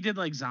 He did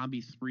like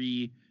Zombie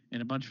 3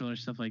 and a bunch of other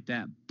stuff like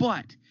that.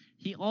 But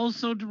he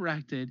also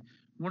directed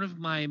one of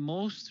my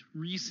most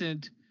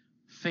recent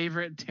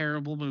favorite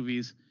terrible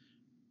movies,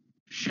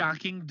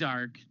 Shocking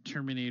Dark,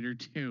 Terminator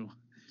 2.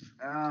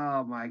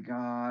 Oh my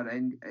God.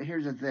 And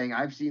here's the thing.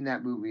 I've seen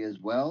that movie as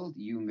well.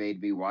 You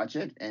made me watch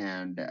it.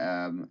 And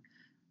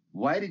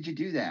why did you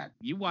do that?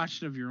 You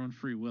watched it of your own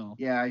free will.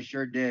 Yeah, I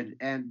sure did.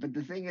 But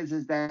the thing is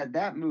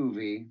that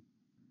movie,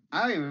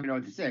 I don't even know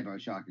what to say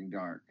about Shocking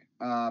Dark.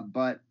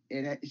 But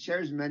it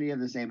shares many of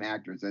the same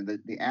actors. And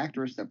the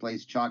actress that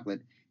plays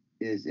Chocolate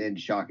is in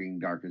Shocking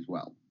Dark as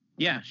well.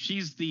 Yeah,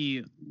 she's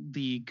the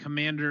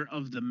commander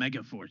of the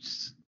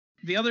Megaforce.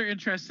 The other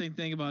interesting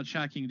thing about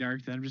Shocking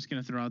Dark that I'm just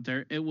going to throw out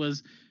there, it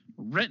was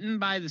written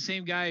by the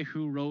same guy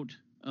who wrote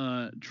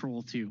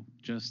Troll 2.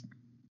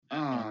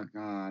 Oh,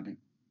 God.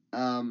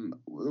 The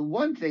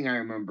one thing I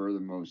remember the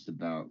most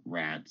about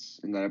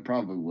Rats, and that I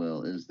probably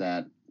will, is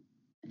that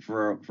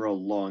for a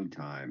long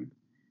time,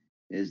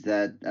 is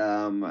that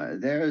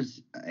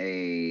there's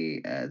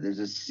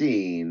a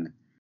scene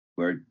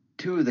where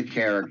two of the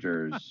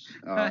characters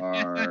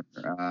are.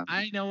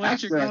 I know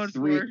what you're going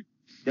for.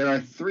 There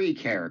are three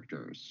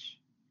characters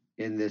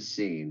in this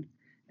scene,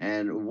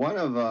 and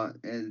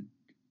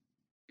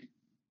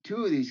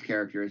two of these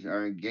characters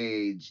are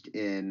engaged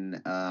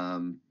in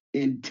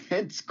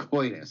intense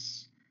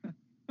coitus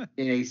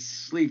in a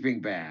sleeping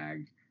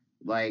bag.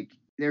 Like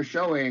they're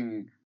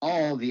showing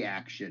all the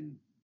action,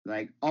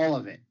 like all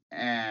of it.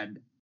 And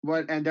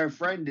their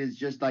friend is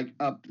just like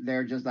up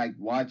there, just like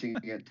watching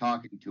it,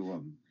 talking to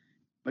him.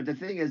 But the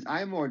thing is,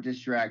 I'm more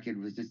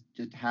distracted with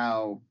just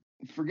how.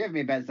 Forgive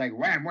me, but it's like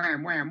wham,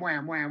 wham, wham,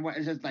 wham, wham.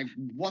 It's just like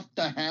what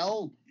the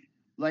hell?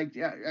 Like,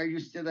 are you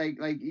still like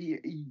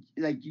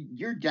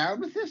you're down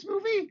with this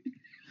movie?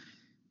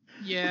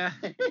 Yeah.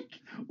 Like,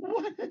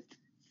 what?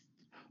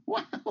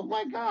 Wow! Oh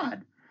my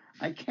God!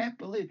 I can't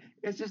believe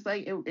it's just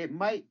like it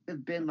might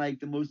have been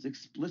like the most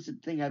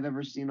explicit thing I've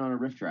ever seen on a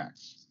Riff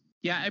Tracks.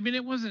 Yeah, I mean,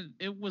 it wasn't.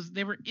 It was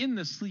they were in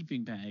the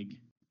sleeping bag,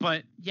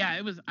 but yeah,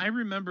 it was. I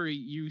remember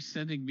you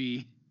sending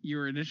me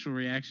your initial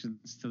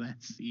reactions to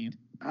that scene.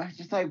 I was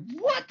just like,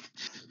 what?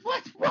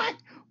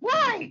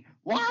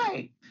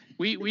 Why?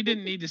 We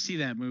didn't need to see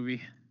that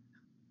movie.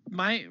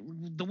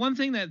 The one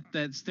thing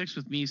that sticks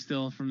with me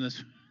still from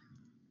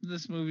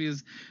this movie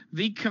is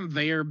the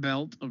conveyor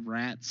belt of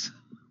rats.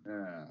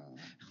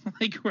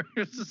 Like where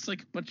it's just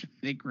like a bunch of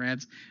fake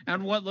rats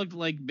on what looked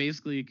like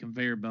basically a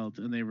conveyor belt,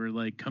 and they were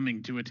like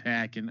coming to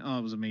attack, and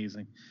it was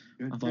amazing.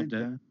 I loved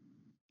it.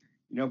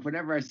 You know,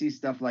 whenever I see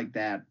stuff like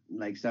that,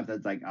 like stuff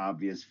that's like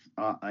obvious,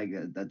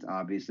 that's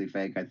obviously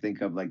fake, I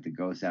think of like the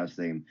Ghost House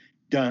theme.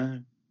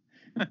 Dun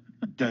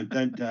dun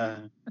dun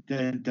dun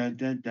dun dun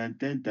dun dun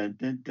dun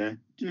dun dun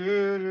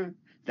dun.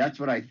 That's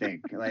what I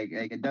think. Like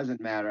it doesn't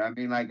matter. I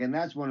mean, like, and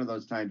that's one of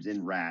those times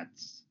in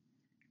Rats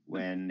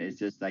when it's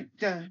just like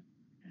dun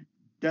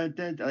dun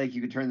dun. Like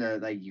you could turn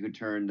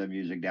the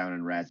music down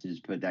in Rats and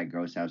just put that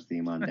Ghost House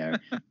theme on there.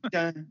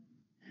 Dun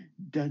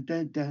dun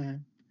dun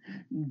dun.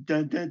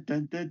 Dun dun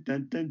dun dun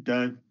dun dun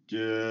dun.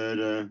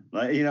 Dun.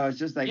 Like, you know, it's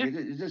just like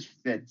it just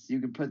fits. You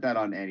can put that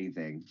on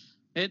anything.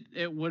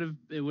 It would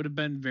have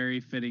been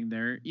very fitting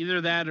there. Either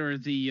that or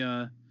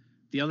the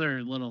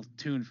other little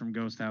tune from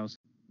Ghost House.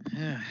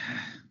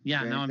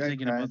 Yeah, now I'm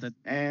thinking about that.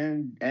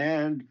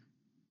 And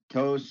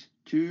toast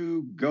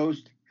to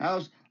Ghost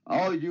House.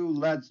 All you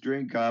let's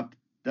drink up.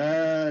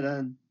 Da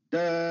dun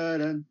da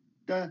dun.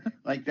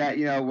 Like that,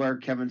 you know, where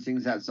Kevin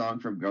sings that song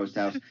from Ghost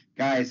House.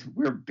 Guys,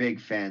 we're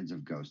big fans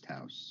of Ghost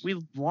House. We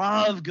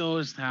love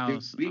Ghost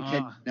House. Dude, we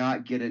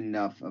cannot get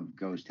enough of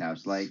Ghost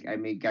House. Like, I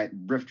mean,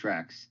 Riff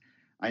Tracks.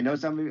 I know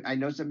some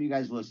of you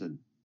guys listen.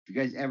 If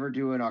you guys ever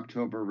do an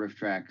October Riff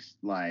Tracks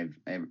live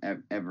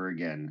ever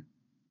again,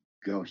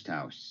 Ghost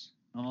House.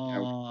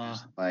 Oh,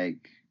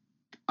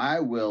 I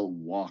will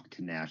walk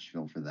to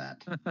Nashville for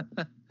that.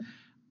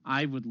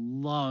 I would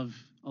love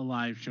a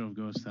live show of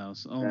Ghost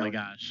House. Oh my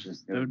gosh,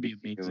 that would be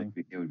amazing.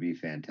 It would be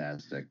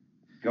fantastic.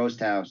 Ghost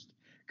House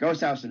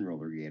and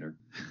Roller Gator.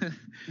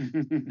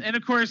 And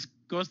of course,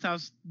 Ghost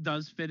House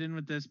does fit in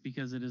with this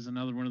because it is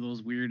another one of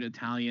those weird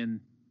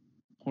Italian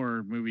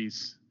horror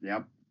movies.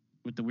 Yep.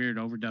 With the weird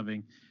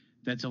overdubbing,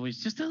 that's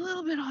always just a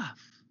little bit off.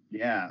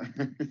 Yeah,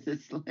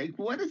 it's like,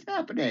 what is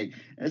happening?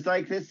 It's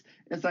like this.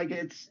 It's like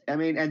I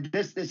mean, and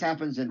this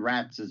happens in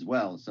Rats as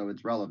well, so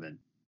it's relevant.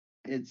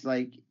 It's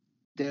like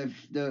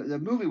the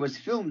movie was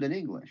filmed in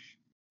English.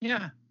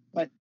 Yeah.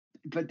 But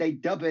they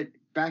dub it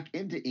back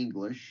into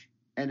English,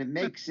 and it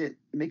makes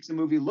the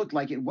movie look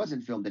like it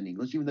wasn't filmed in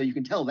English, even though you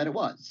can tell that it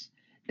was.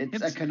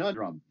 It's a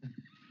conundrum.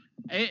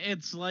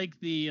 It's like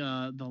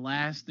the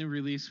last new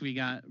release we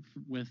got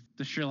with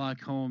the Sherlock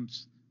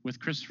Holmes with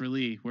Christopher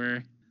Lee,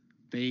 where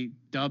they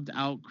dubbed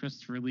out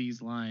Christopher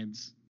Lee's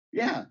lines.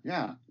 Yeah.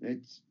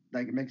 It's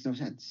like it makes no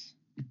sense.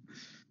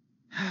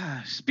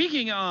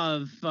 Speaking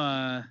of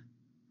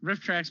Riff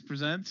Tracks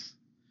Presents,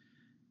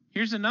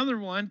 here's another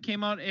one.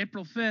 Came out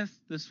April 5th.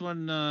 This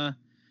one,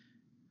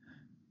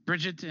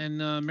 Bridget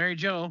and Mary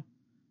Jo,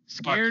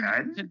 Scared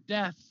to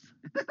Death.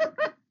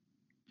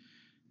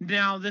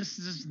 Now, this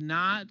is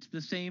not the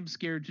same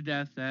Scared to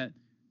Death that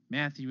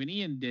Matthew and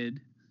Ian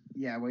did.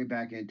 Yeah, way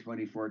back in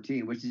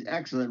 2014, which is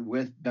excellent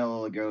with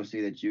Bela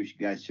Lugosi that you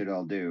guys should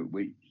all do.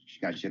 You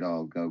guys should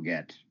all go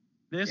get.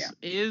 This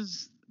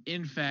is,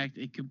 in fact,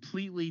 a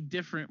completely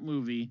different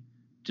movie.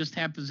 Just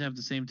happens to have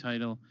the same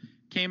title.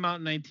 Came out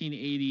in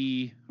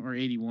 1980 or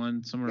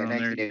 81, somewhere around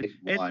there.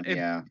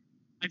 1981,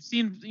 I've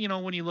seen, you know,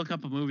 when you look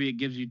up a movie, it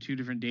gives you two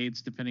different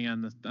dates depending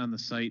on the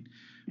site.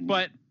 Mm-hmm.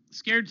 But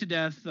Scared to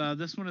Death,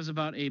 this one is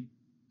about a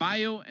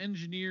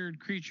bioengineered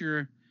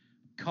creature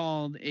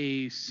called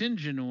a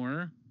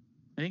Syngenor.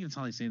 I think that's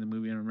how they say in the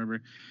movie. I don't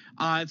remember.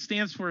 It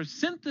stands for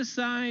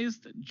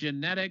Synthesized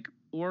Genetic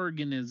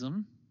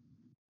Organism.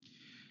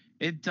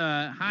 It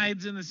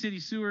hides in the city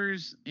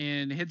sewers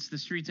and hits the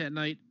streets at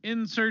night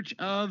in search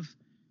of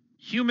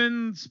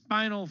human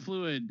spinal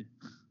fluid.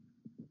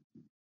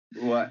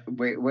 What?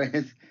 Wait.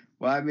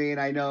 Well, I mean,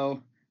 I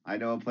know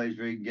a place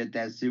where you can get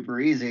that super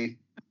easy.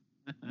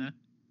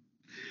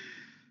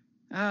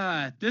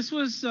 This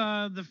was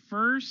the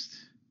first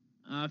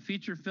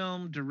feature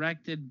film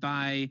directed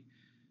by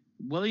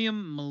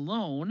William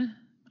Malone.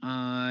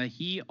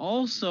 He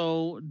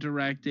also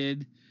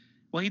directed,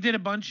 he did a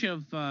bunch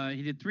of,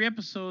 he did 3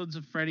 episodes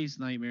of Freddy's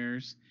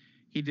Nightmares.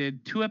 He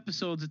did 2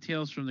 episodes of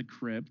Tales from the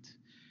Crypt.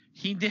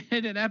 He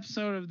did an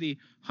episode of the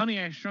Honey,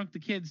 I Shrunk the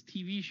Kids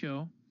TV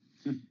show.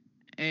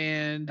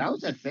 And that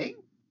was a thing?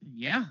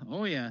 Yeah.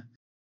 Oh, yeah.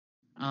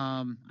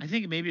 I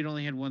think maybe it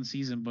only had one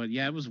season, but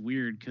yeah, it was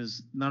weird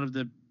because none of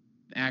the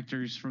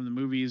actors from the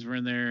movies were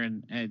in there,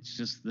 and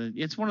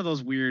it's one of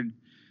those weird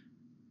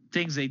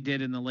things they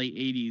did in the late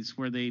 80s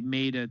where they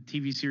made a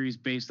TV series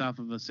based off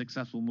of a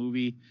successful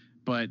movie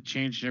but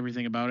changed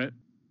everything about it.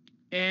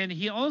 And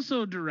he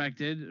also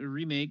directed a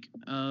remake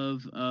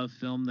of a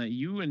film that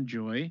you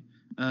enjoy,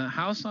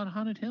 House on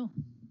Haunted Hill.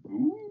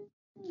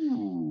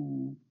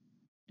 Ooh.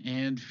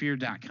 And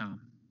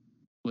Fear.com,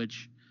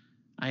 which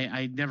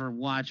I never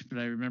watched, but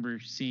I remember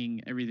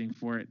seeing everything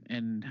for it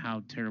and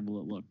how terrible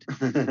it looked.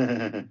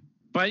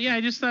 But yeah,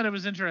 I just thought it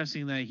was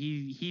interesting that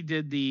he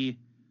did the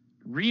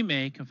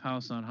remake of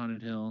House on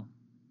Haunted Hill.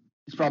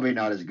 It's probably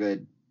not as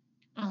good.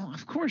 Oh,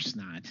 of course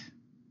not.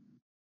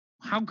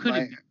 How could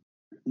it be?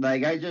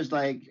 Like, I just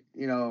like,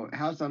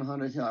 House on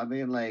Haunted Hill. I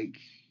mean, like,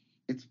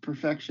 it's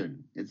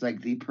perfection. It's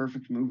like the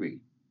perfect movie.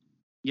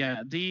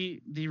 Yeah,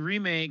 the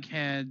remake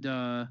had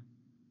no.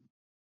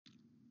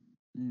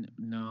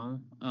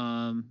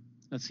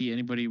 Let's see,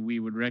 anybody we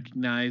would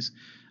recognize.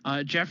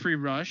 Jeffrey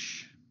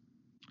Rush.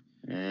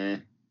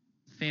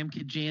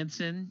 Famke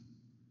Janssen.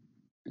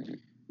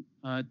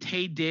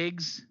 Taye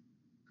Diggs.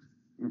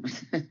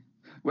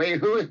 Wait,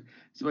 who?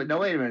 So, no,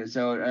 wait a minute.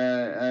 So,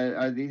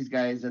 are these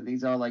guys? Are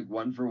these all like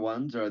one for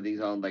ones, or are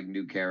these all like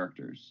new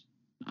characters?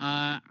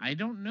 I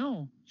don't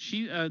know.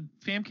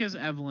 Famke is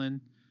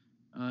Evelyn.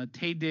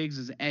 Taye Diggs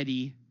is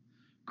Eddie.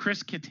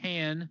 Chris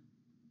Kattan.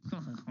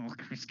 Oh,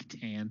 Chris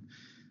Kattan.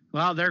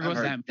 Well, there goes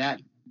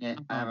that. I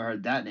haven't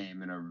heard that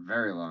name in a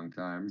very long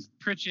time.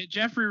 Pritchett.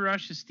 Jeffrey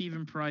Rush is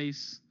Stephen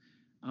Price.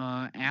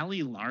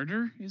 Ali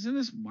Larder is in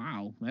this.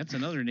 Wow, that's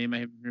another name I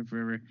haven't heard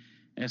forever.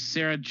 As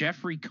Sarah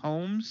Jeffrey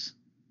Combs.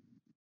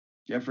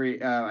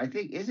 Jeffrey, I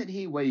think, isn't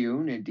he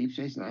Wayoon in Deep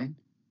Space Nine?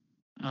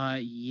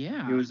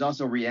 Yeah. He was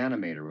also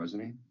Reanimator,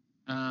 wasn't he?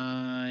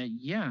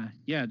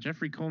 Yeah.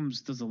 Jeffrey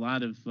Combs does a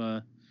lot of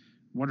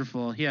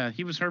wonderful. Yeah,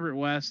 he was Herbert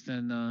West,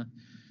 and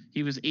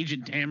he was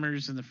Agent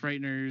Dammers in The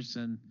Frighteners,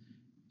 and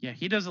yeah,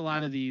 he does a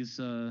lot of these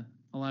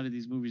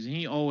movies, and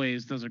he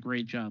always does a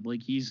great job.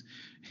 Like, he's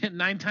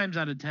 9 times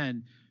out of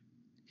 10,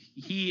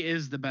 he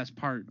is the best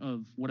part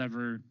of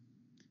whatever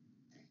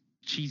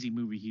cheesy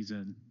movie he's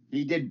in.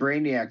 He did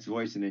Brainiac's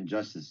voice in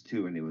Injustice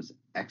too, and it was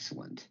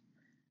excellent.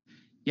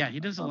 Yeah, he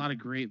does a lot of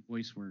great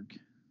voice work.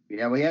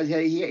 Yeah, well, he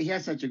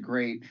has such a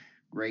great,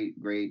 he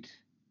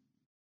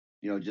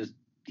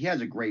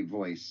has a great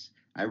voice.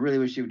 I really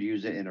wish he would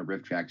use it in a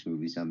RiffTrax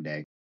movie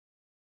someday.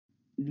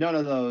 None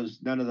of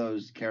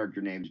those character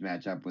names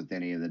match up with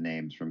any of the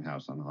names from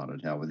House on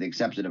Haunted Hill, with the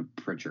exception of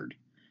Pritchard.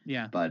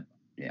 Yeah. But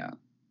yeah.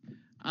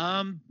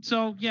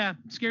 So yeah,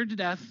 Scared to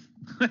Death.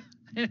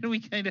 and we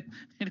kind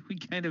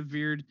of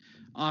veered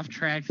off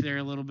track there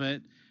a little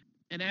bit.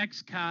 An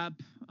ex-cop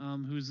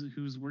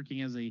who's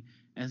working as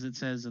it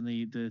says in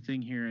the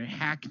thing here, a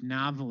hack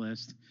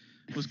novelist,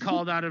 was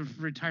called out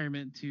of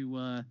retirement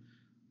to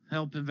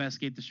help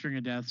investigate the string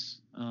of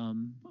deaths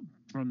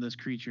from this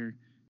creature.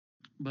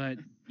 But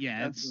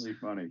yeah, that's really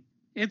funny.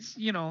 It's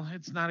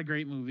it's not a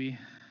great movie,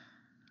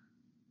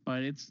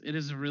 but it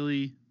is a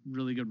really,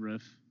 really good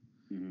riff.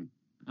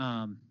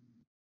 Mm-hmm.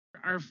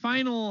 Our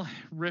final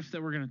riff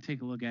that we're going to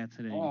take a look at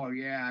today. Oh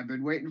yeah, I've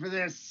been waiting for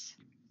this.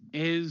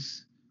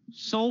 Is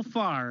so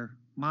far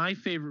my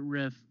favorite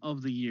riff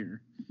of the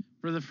year.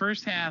 For the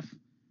first half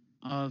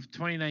of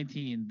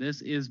 2019,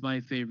 this is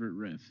my favorite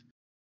riff.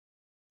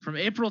 From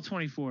April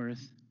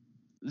 24th,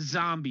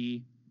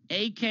 Zombie,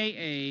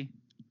 a.k.a.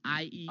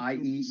 I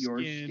Eat Your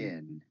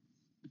Skin.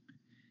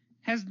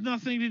 Has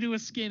nothing to do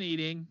with skin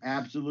eating.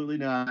 Absolutely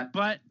not.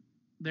 But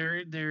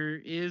there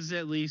is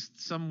at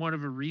least somewhat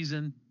of a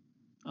reason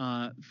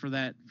for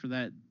that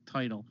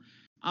title.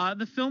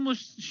 The film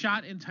was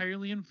shot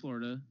entirely in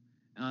Florida.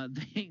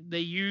 They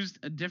used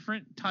a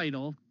different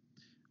title,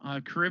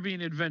 Caribbean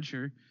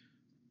Adventure,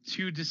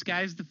 to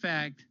disguise the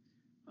fact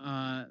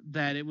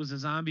that it was a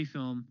zombie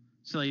film,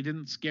 so they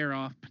didn't scare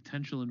off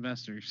potential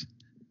investors.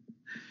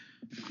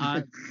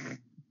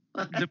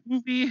 The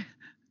movie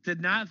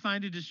did not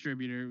find a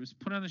distributor. It was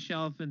put on the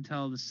shelf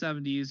until the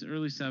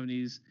early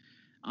 70s,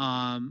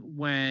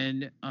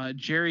 when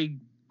Jerry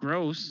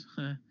Gross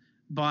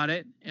bought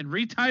it and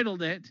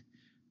retitled it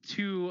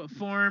to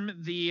form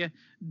the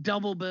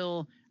double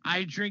bill,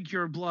 I Drink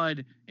Your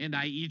Blood and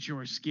I Eat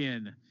Your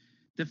Skin.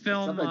 The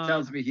film... Something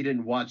tells me he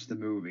didn't watch the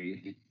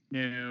movie.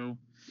 No.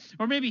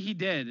 Or maybe he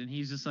did, and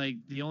he's just like,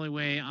 the only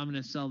way I'm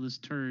going to sell this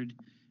turd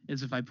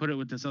is if I put it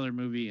with this other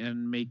movie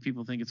and make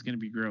people think it's going to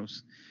be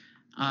gross.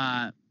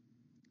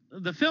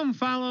 The film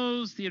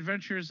follows the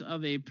adventures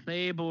of a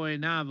Playboy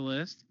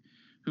novelist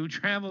who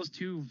travels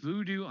to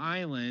Voodoo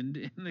Island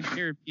in the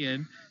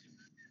Caribbean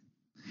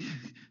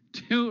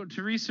to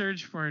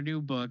research for a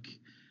new book.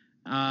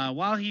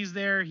 While he's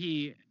there,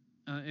 he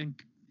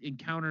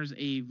encounters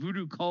a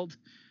voodoo cult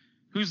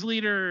whose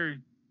leader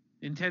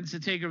intends to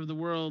take over the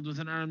world with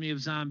an army of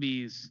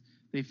zombies.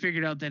 They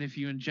figured out that if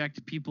you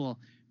inject people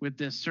with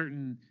this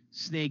certain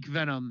snake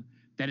venom,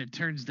 that it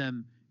turns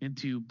them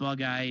into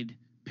bug-eyed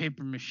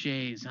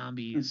papier-mâché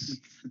zombies.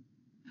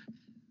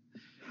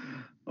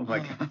 Oh my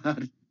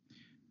God.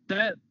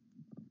 That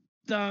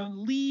the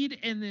lead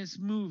in this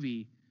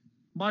movie,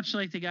 much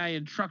like the guy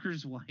in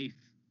Trucker's Wife.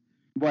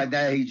 What,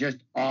 that he's just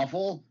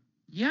awful?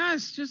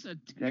 Yes, just a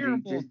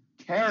terrible,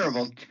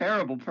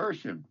 terrible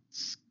person.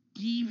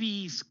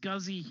 skeevy,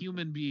 scuzzy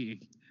human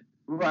being.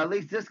 Well, at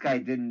least this guy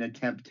didn't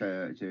attempt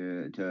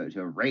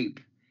to rape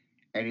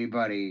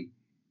anybody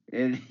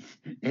in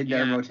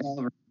their motel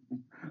room.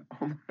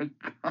 Oh my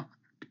god.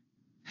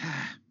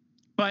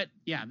 But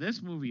yeah,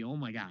 this movie, oh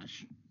my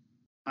gosh.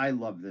 I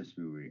love this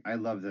movie. I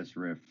love this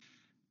riff.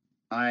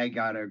 I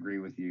gotta agree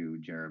with you,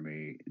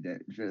 Jeremy.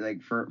 That,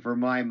 like, for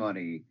my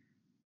money,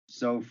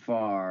 so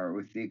far,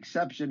 with the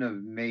exception of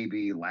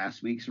maybe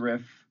last week's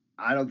riff,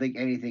 I don't think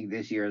anything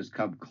this year has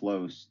come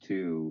close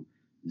to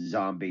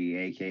Zombie,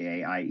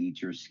 aka I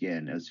Eat Your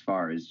Skin, as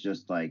far as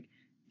just like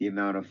the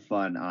amount of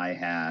fun I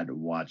had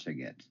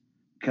watching it.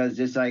 Because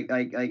just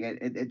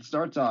it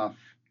starts off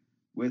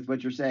with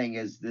what you're saying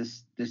is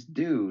this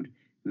dude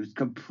who's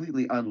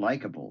completely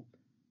unlikable,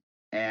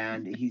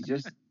 and he's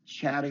just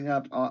chatting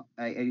up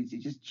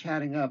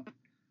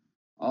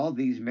all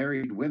these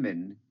married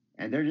women,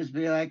 and they're just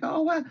being like,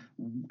 oh, well,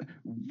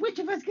 which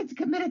of us gets to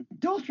commit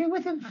adultery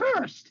with him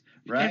first,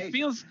 right? It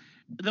feels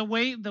the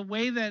way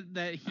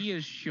that he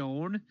is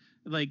shown,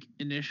 like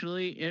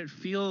initially, it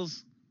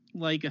feels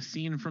like a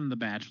scene from The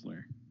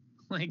Bachelor,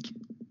 like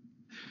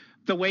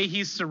the way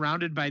he's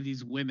surrounded by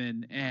these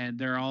women and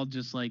they're all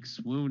just like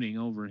swooning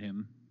over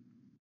him.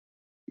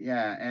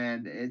 Yeah,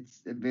 and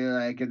it'd be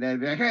like, and then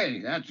be like, hey,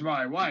 that's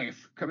my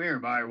wife. Come here,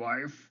 my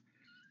wife.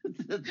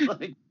 It's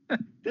like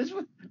this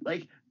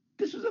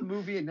was a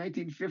movie in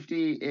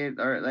 1950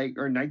 or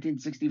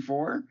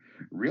 1964.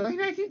 Really,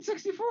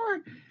 1964?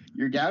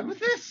 You're down with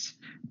this?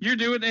 You're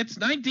doing it's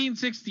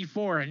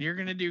 1964 and you're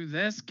gonna do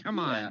this? Come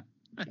on.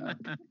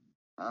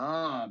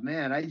 Oh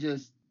man, it's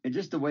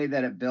just the way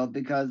that it built,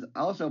 because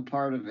also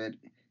part of it,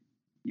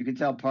 you can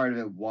tell part of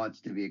it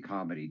wants to be a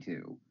comedy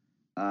too.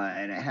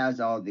 And it has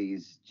all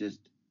these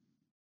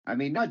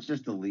not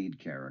just the lead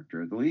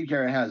character. The lead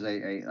character has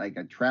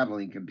a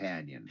traveling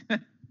companion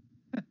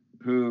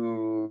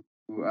who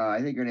I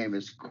think her name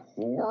is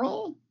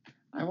Coral,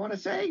 I want to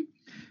say.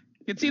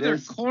 It's either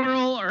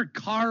Coral or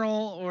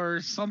Carl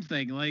or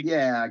something like.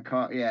 Yeah,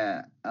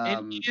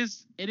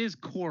 it is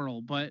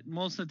Coral, but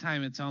most of the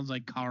time it sounds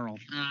like Carl.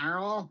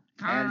 Carl.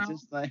 And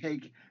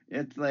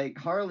it's like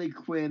Harley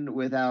Quinn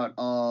without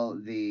all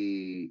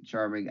the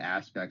charming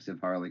aspects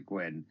of Harley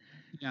Quinn.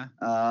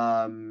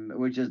 Yeah.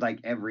 Which is like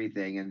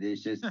everything, and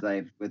it's just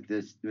like with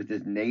this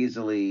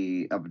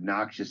nasally,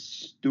 obnoxious,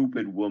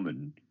 stupid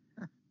woman.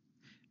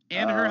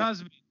 And her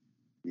husband.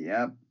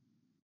 Yep.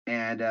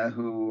 And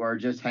who are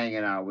just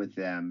hanging out with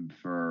them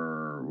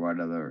for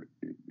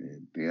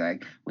be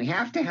like, we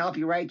have to help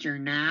you write your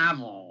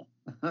novel,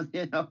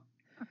 you know,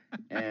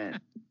 and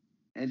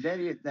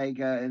then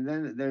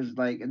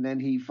and then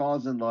he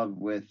falls in love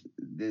with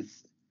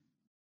this.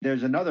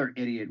 There's another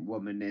idiot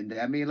woman, and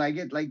I mean,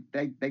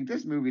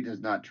 this movie does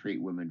not treat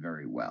women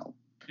very well.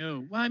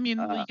 No, well, I mean,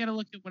 you got to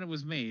look at when it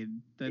was made.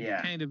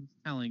 That's kind of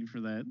telling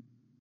for that.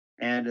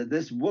 And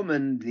this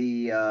woman,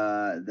 the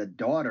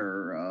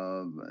daughter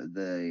of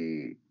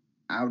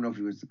I don't know if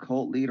he was the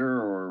cult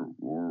leader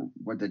or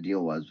what the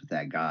deal was with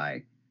that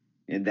guy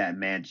in that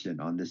mansion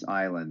on this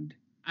island.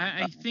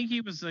 I think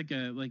he was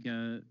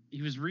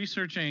he was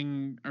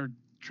researching or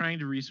trying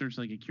to research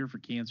like a cure for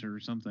cancer or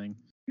something.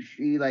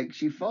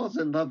 She falls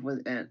in love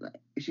with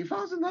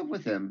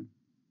him,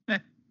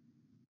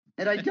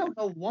 and I don't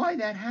know why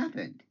that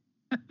happened.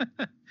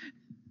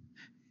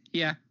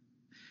 Yeah.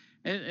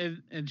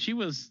 And she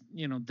was,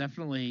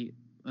 definitely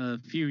a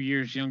few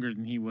years younger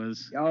than he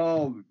was.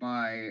 Oh,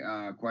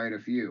 by quite a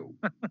few.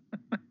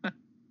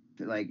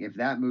 Like, if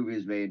that movie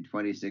was made in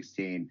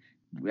 2016,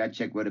 that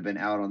chick would have been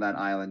out on that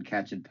island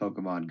catching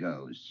Pokemon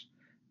Go's.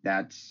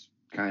 That's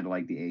kind of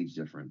like the age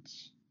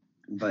difference.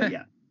 But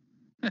yeah.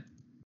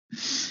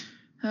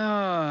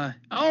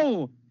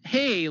 Oh,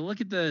 hey, look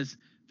at this.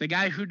 The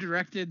guy who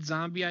directed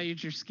Zombie, I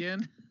Eat Your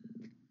Skin.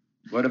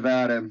 What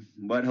about him?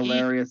 What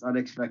hilarious,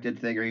 unexpected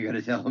thing are you going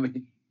to tell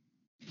me?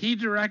 He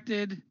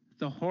directed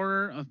The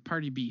Horror of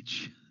Party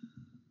Beach.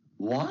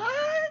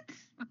 What?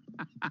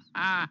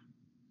 I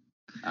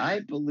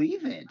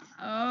believe it.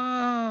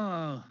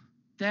 Oh,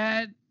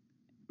 that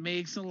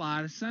makes a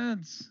lot of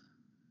sense.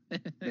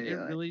 It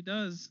really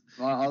does.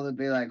 All they'd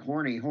be like,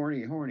 horny,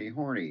 horny, horny,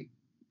 horny.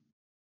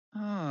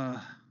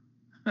 Oh.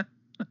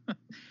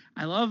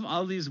 I love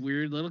all these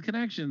weird little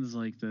connections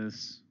like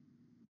this.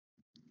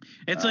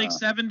 It's like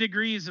 7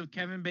 Degrees of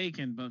Kevin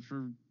Bacon, but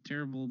for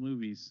terrible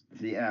movies.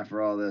 Yeah,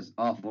 for all this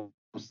awful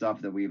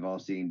stuff that we've all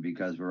seen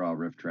because we're all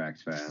Riff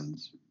Tracks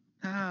fans.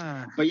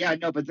 But yeah,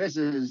 no, but this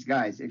is,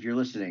 guys, if you're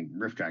listening,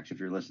 Riff Tracks, if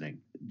you're listening,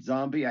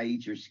 Zombie, I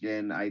Eat Your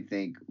Skin, I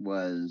think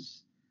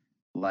was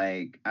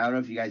like, I don't know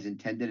if you guys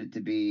intended it to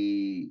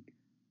be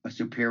a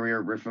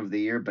superior riff of the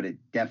year, but it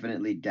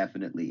definitely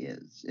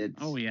is.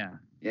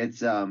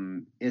 It's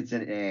an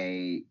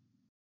A.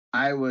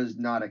 I was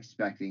not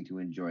expecting to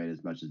enjoy it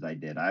as much as I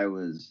did. I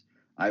was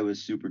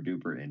super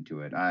duper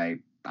into it. I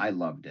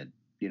loved it.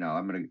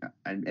 I'm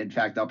gonna. In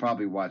fact, I'll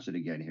probably watch it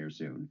again here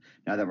soon.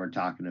 Now that we're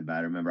talking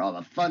about it, remember all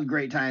the fun,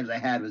 great times I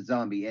had with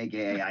Zombie,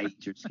 aka I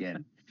Eat Your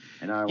Skin,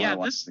 and I want to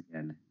watch it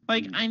again.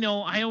 Like I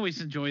know I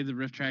always enjoy the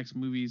Riff Tracks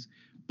movies,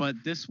 but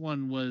this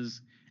one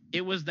was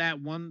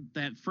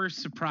that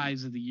first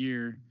surprise of the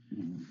year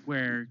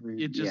where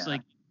it just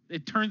like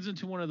it turns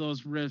into one of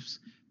those riffs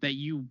that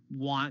you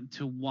want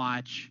to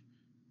watch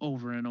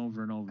over and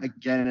over and over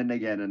again and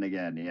again and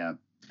again. Yeah,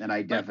 and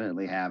I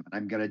definitely have.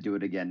 I'm gonna do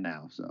it again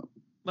now. So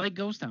like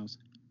Ghost House.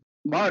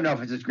 Well, I don't know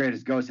if it's as great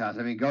as Ghost House.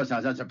 I mean, Ghost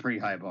House, that's a pretty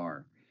high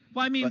bar.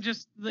 Well, I mean,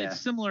 just like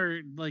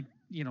similar, like,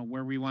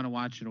 where we want to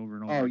watch it over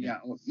and over. Oh, again.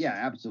 Yeah,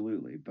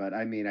 absolutely. But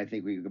I mean, I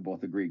think we could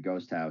both agree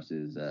Ghost House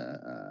is.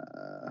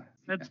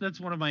 That's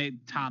one of my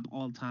top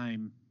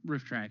all-time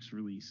Riff Tracks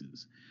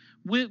releases.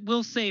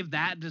 We'll save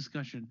that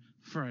discussion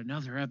for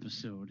another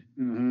episode.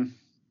 Mm-hmm.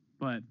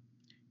 But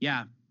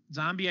yeah,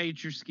 Zombie, I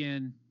Eat Your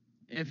Skin.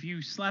 If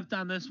you slept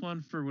on this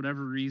one for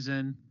whatever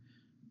reason,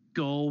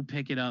 go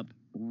pick it up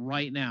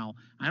right now.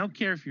 I don't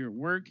care if you're at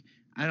work.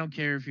 I don't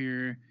care if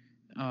you're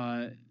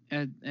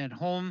at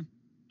home.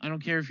 I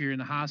don't care if you're in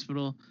the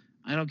hospital.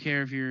 I don't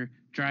care if you're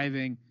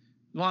driving.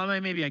 Well,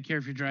 maybe I care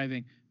if you're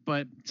driving,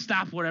 but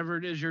stop whatever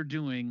it is you're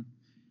doing.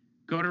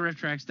 Go to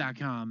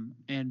rifftracks.com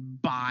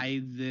and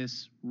buy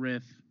this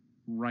riff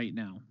right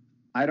now.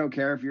 I don't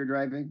care if you're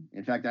driving.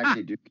 In fact, I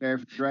actually do care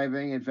if you're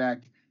driving. In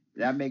fact,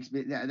 that makes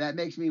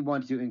me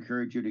want to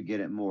encourage you to get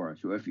it more.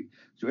 So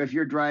if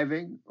you're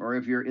driving or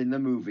if you're in the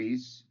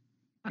movies,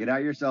 get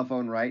out your cell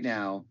phone right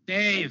now.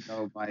 Dave.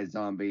 Go buy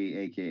Zombie,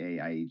 aka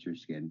I Eat Your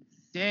Skin.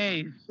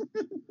 Dave.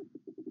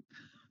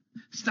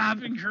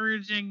 Stop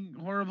encouraging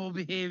horrible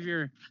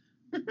behavior.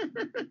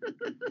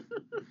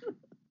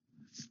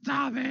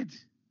 Stop it.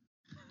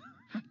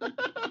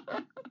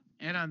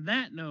 And on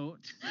that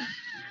note,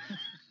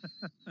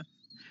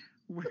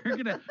 we're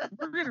gonna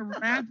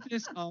wrap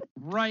this up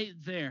right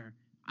there.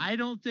 I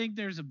don't think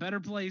there's a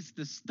better place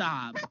to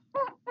stop.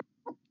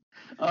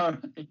 All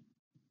right.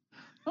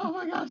 Oh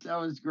my gosh, that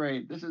was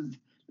great. This is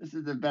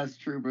the best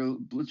True Blue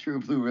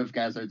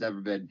Riffcast there's ever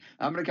been.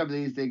 I'm gonna come to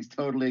these things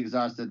totally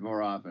exhausted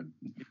more often.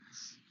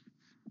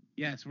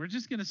 Yes, we're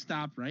just gonna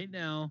stop right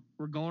now.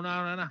 We're going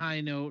out on a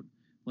high note,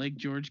 like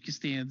George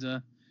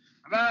Costanza.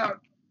 I'm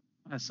out.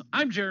 So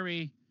I'm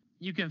Jeremy.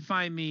 You can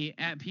find me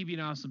at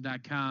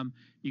pbandawesome.com.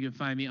 You can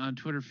find me on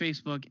Twitter,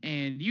 Facebook,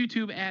 and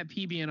YouTube at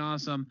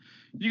pbandawesome.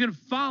 You can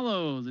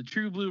follow the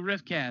True Blue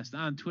Riffcast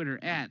on Twitter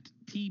at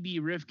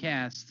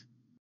tbriffcast.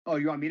 Oh,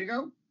 you want me to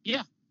go?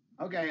 Yeah.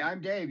 Okay,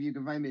 I'm Dave. You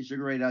can find me at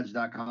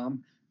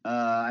sugarraydodge.com.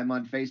 I'm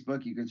on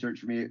Facebook. You can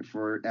search for me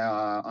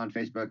on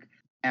Facebook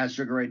as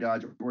Sugar Ray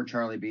Dodge or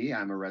Charlie B.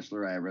 I'm a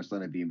wrestler. I wrestle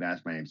in a bean bash.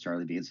 My name's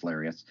Charlie B. It's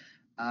hilarious.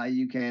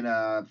 You can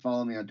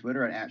follow me on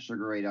Twitter at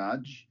Sugar Ray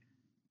Dodge.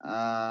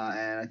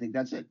 And I think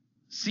that's it.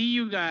 See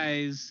you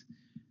guys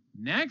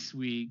next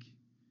week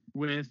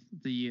with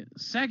the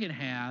second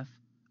half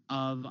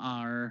of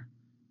our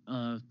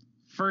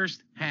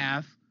first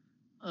half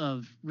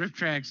of Riff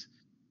Tracks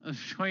of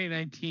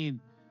 2019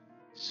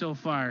 so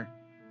far.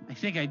 I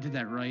think I did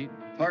that right.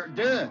 Part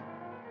 2.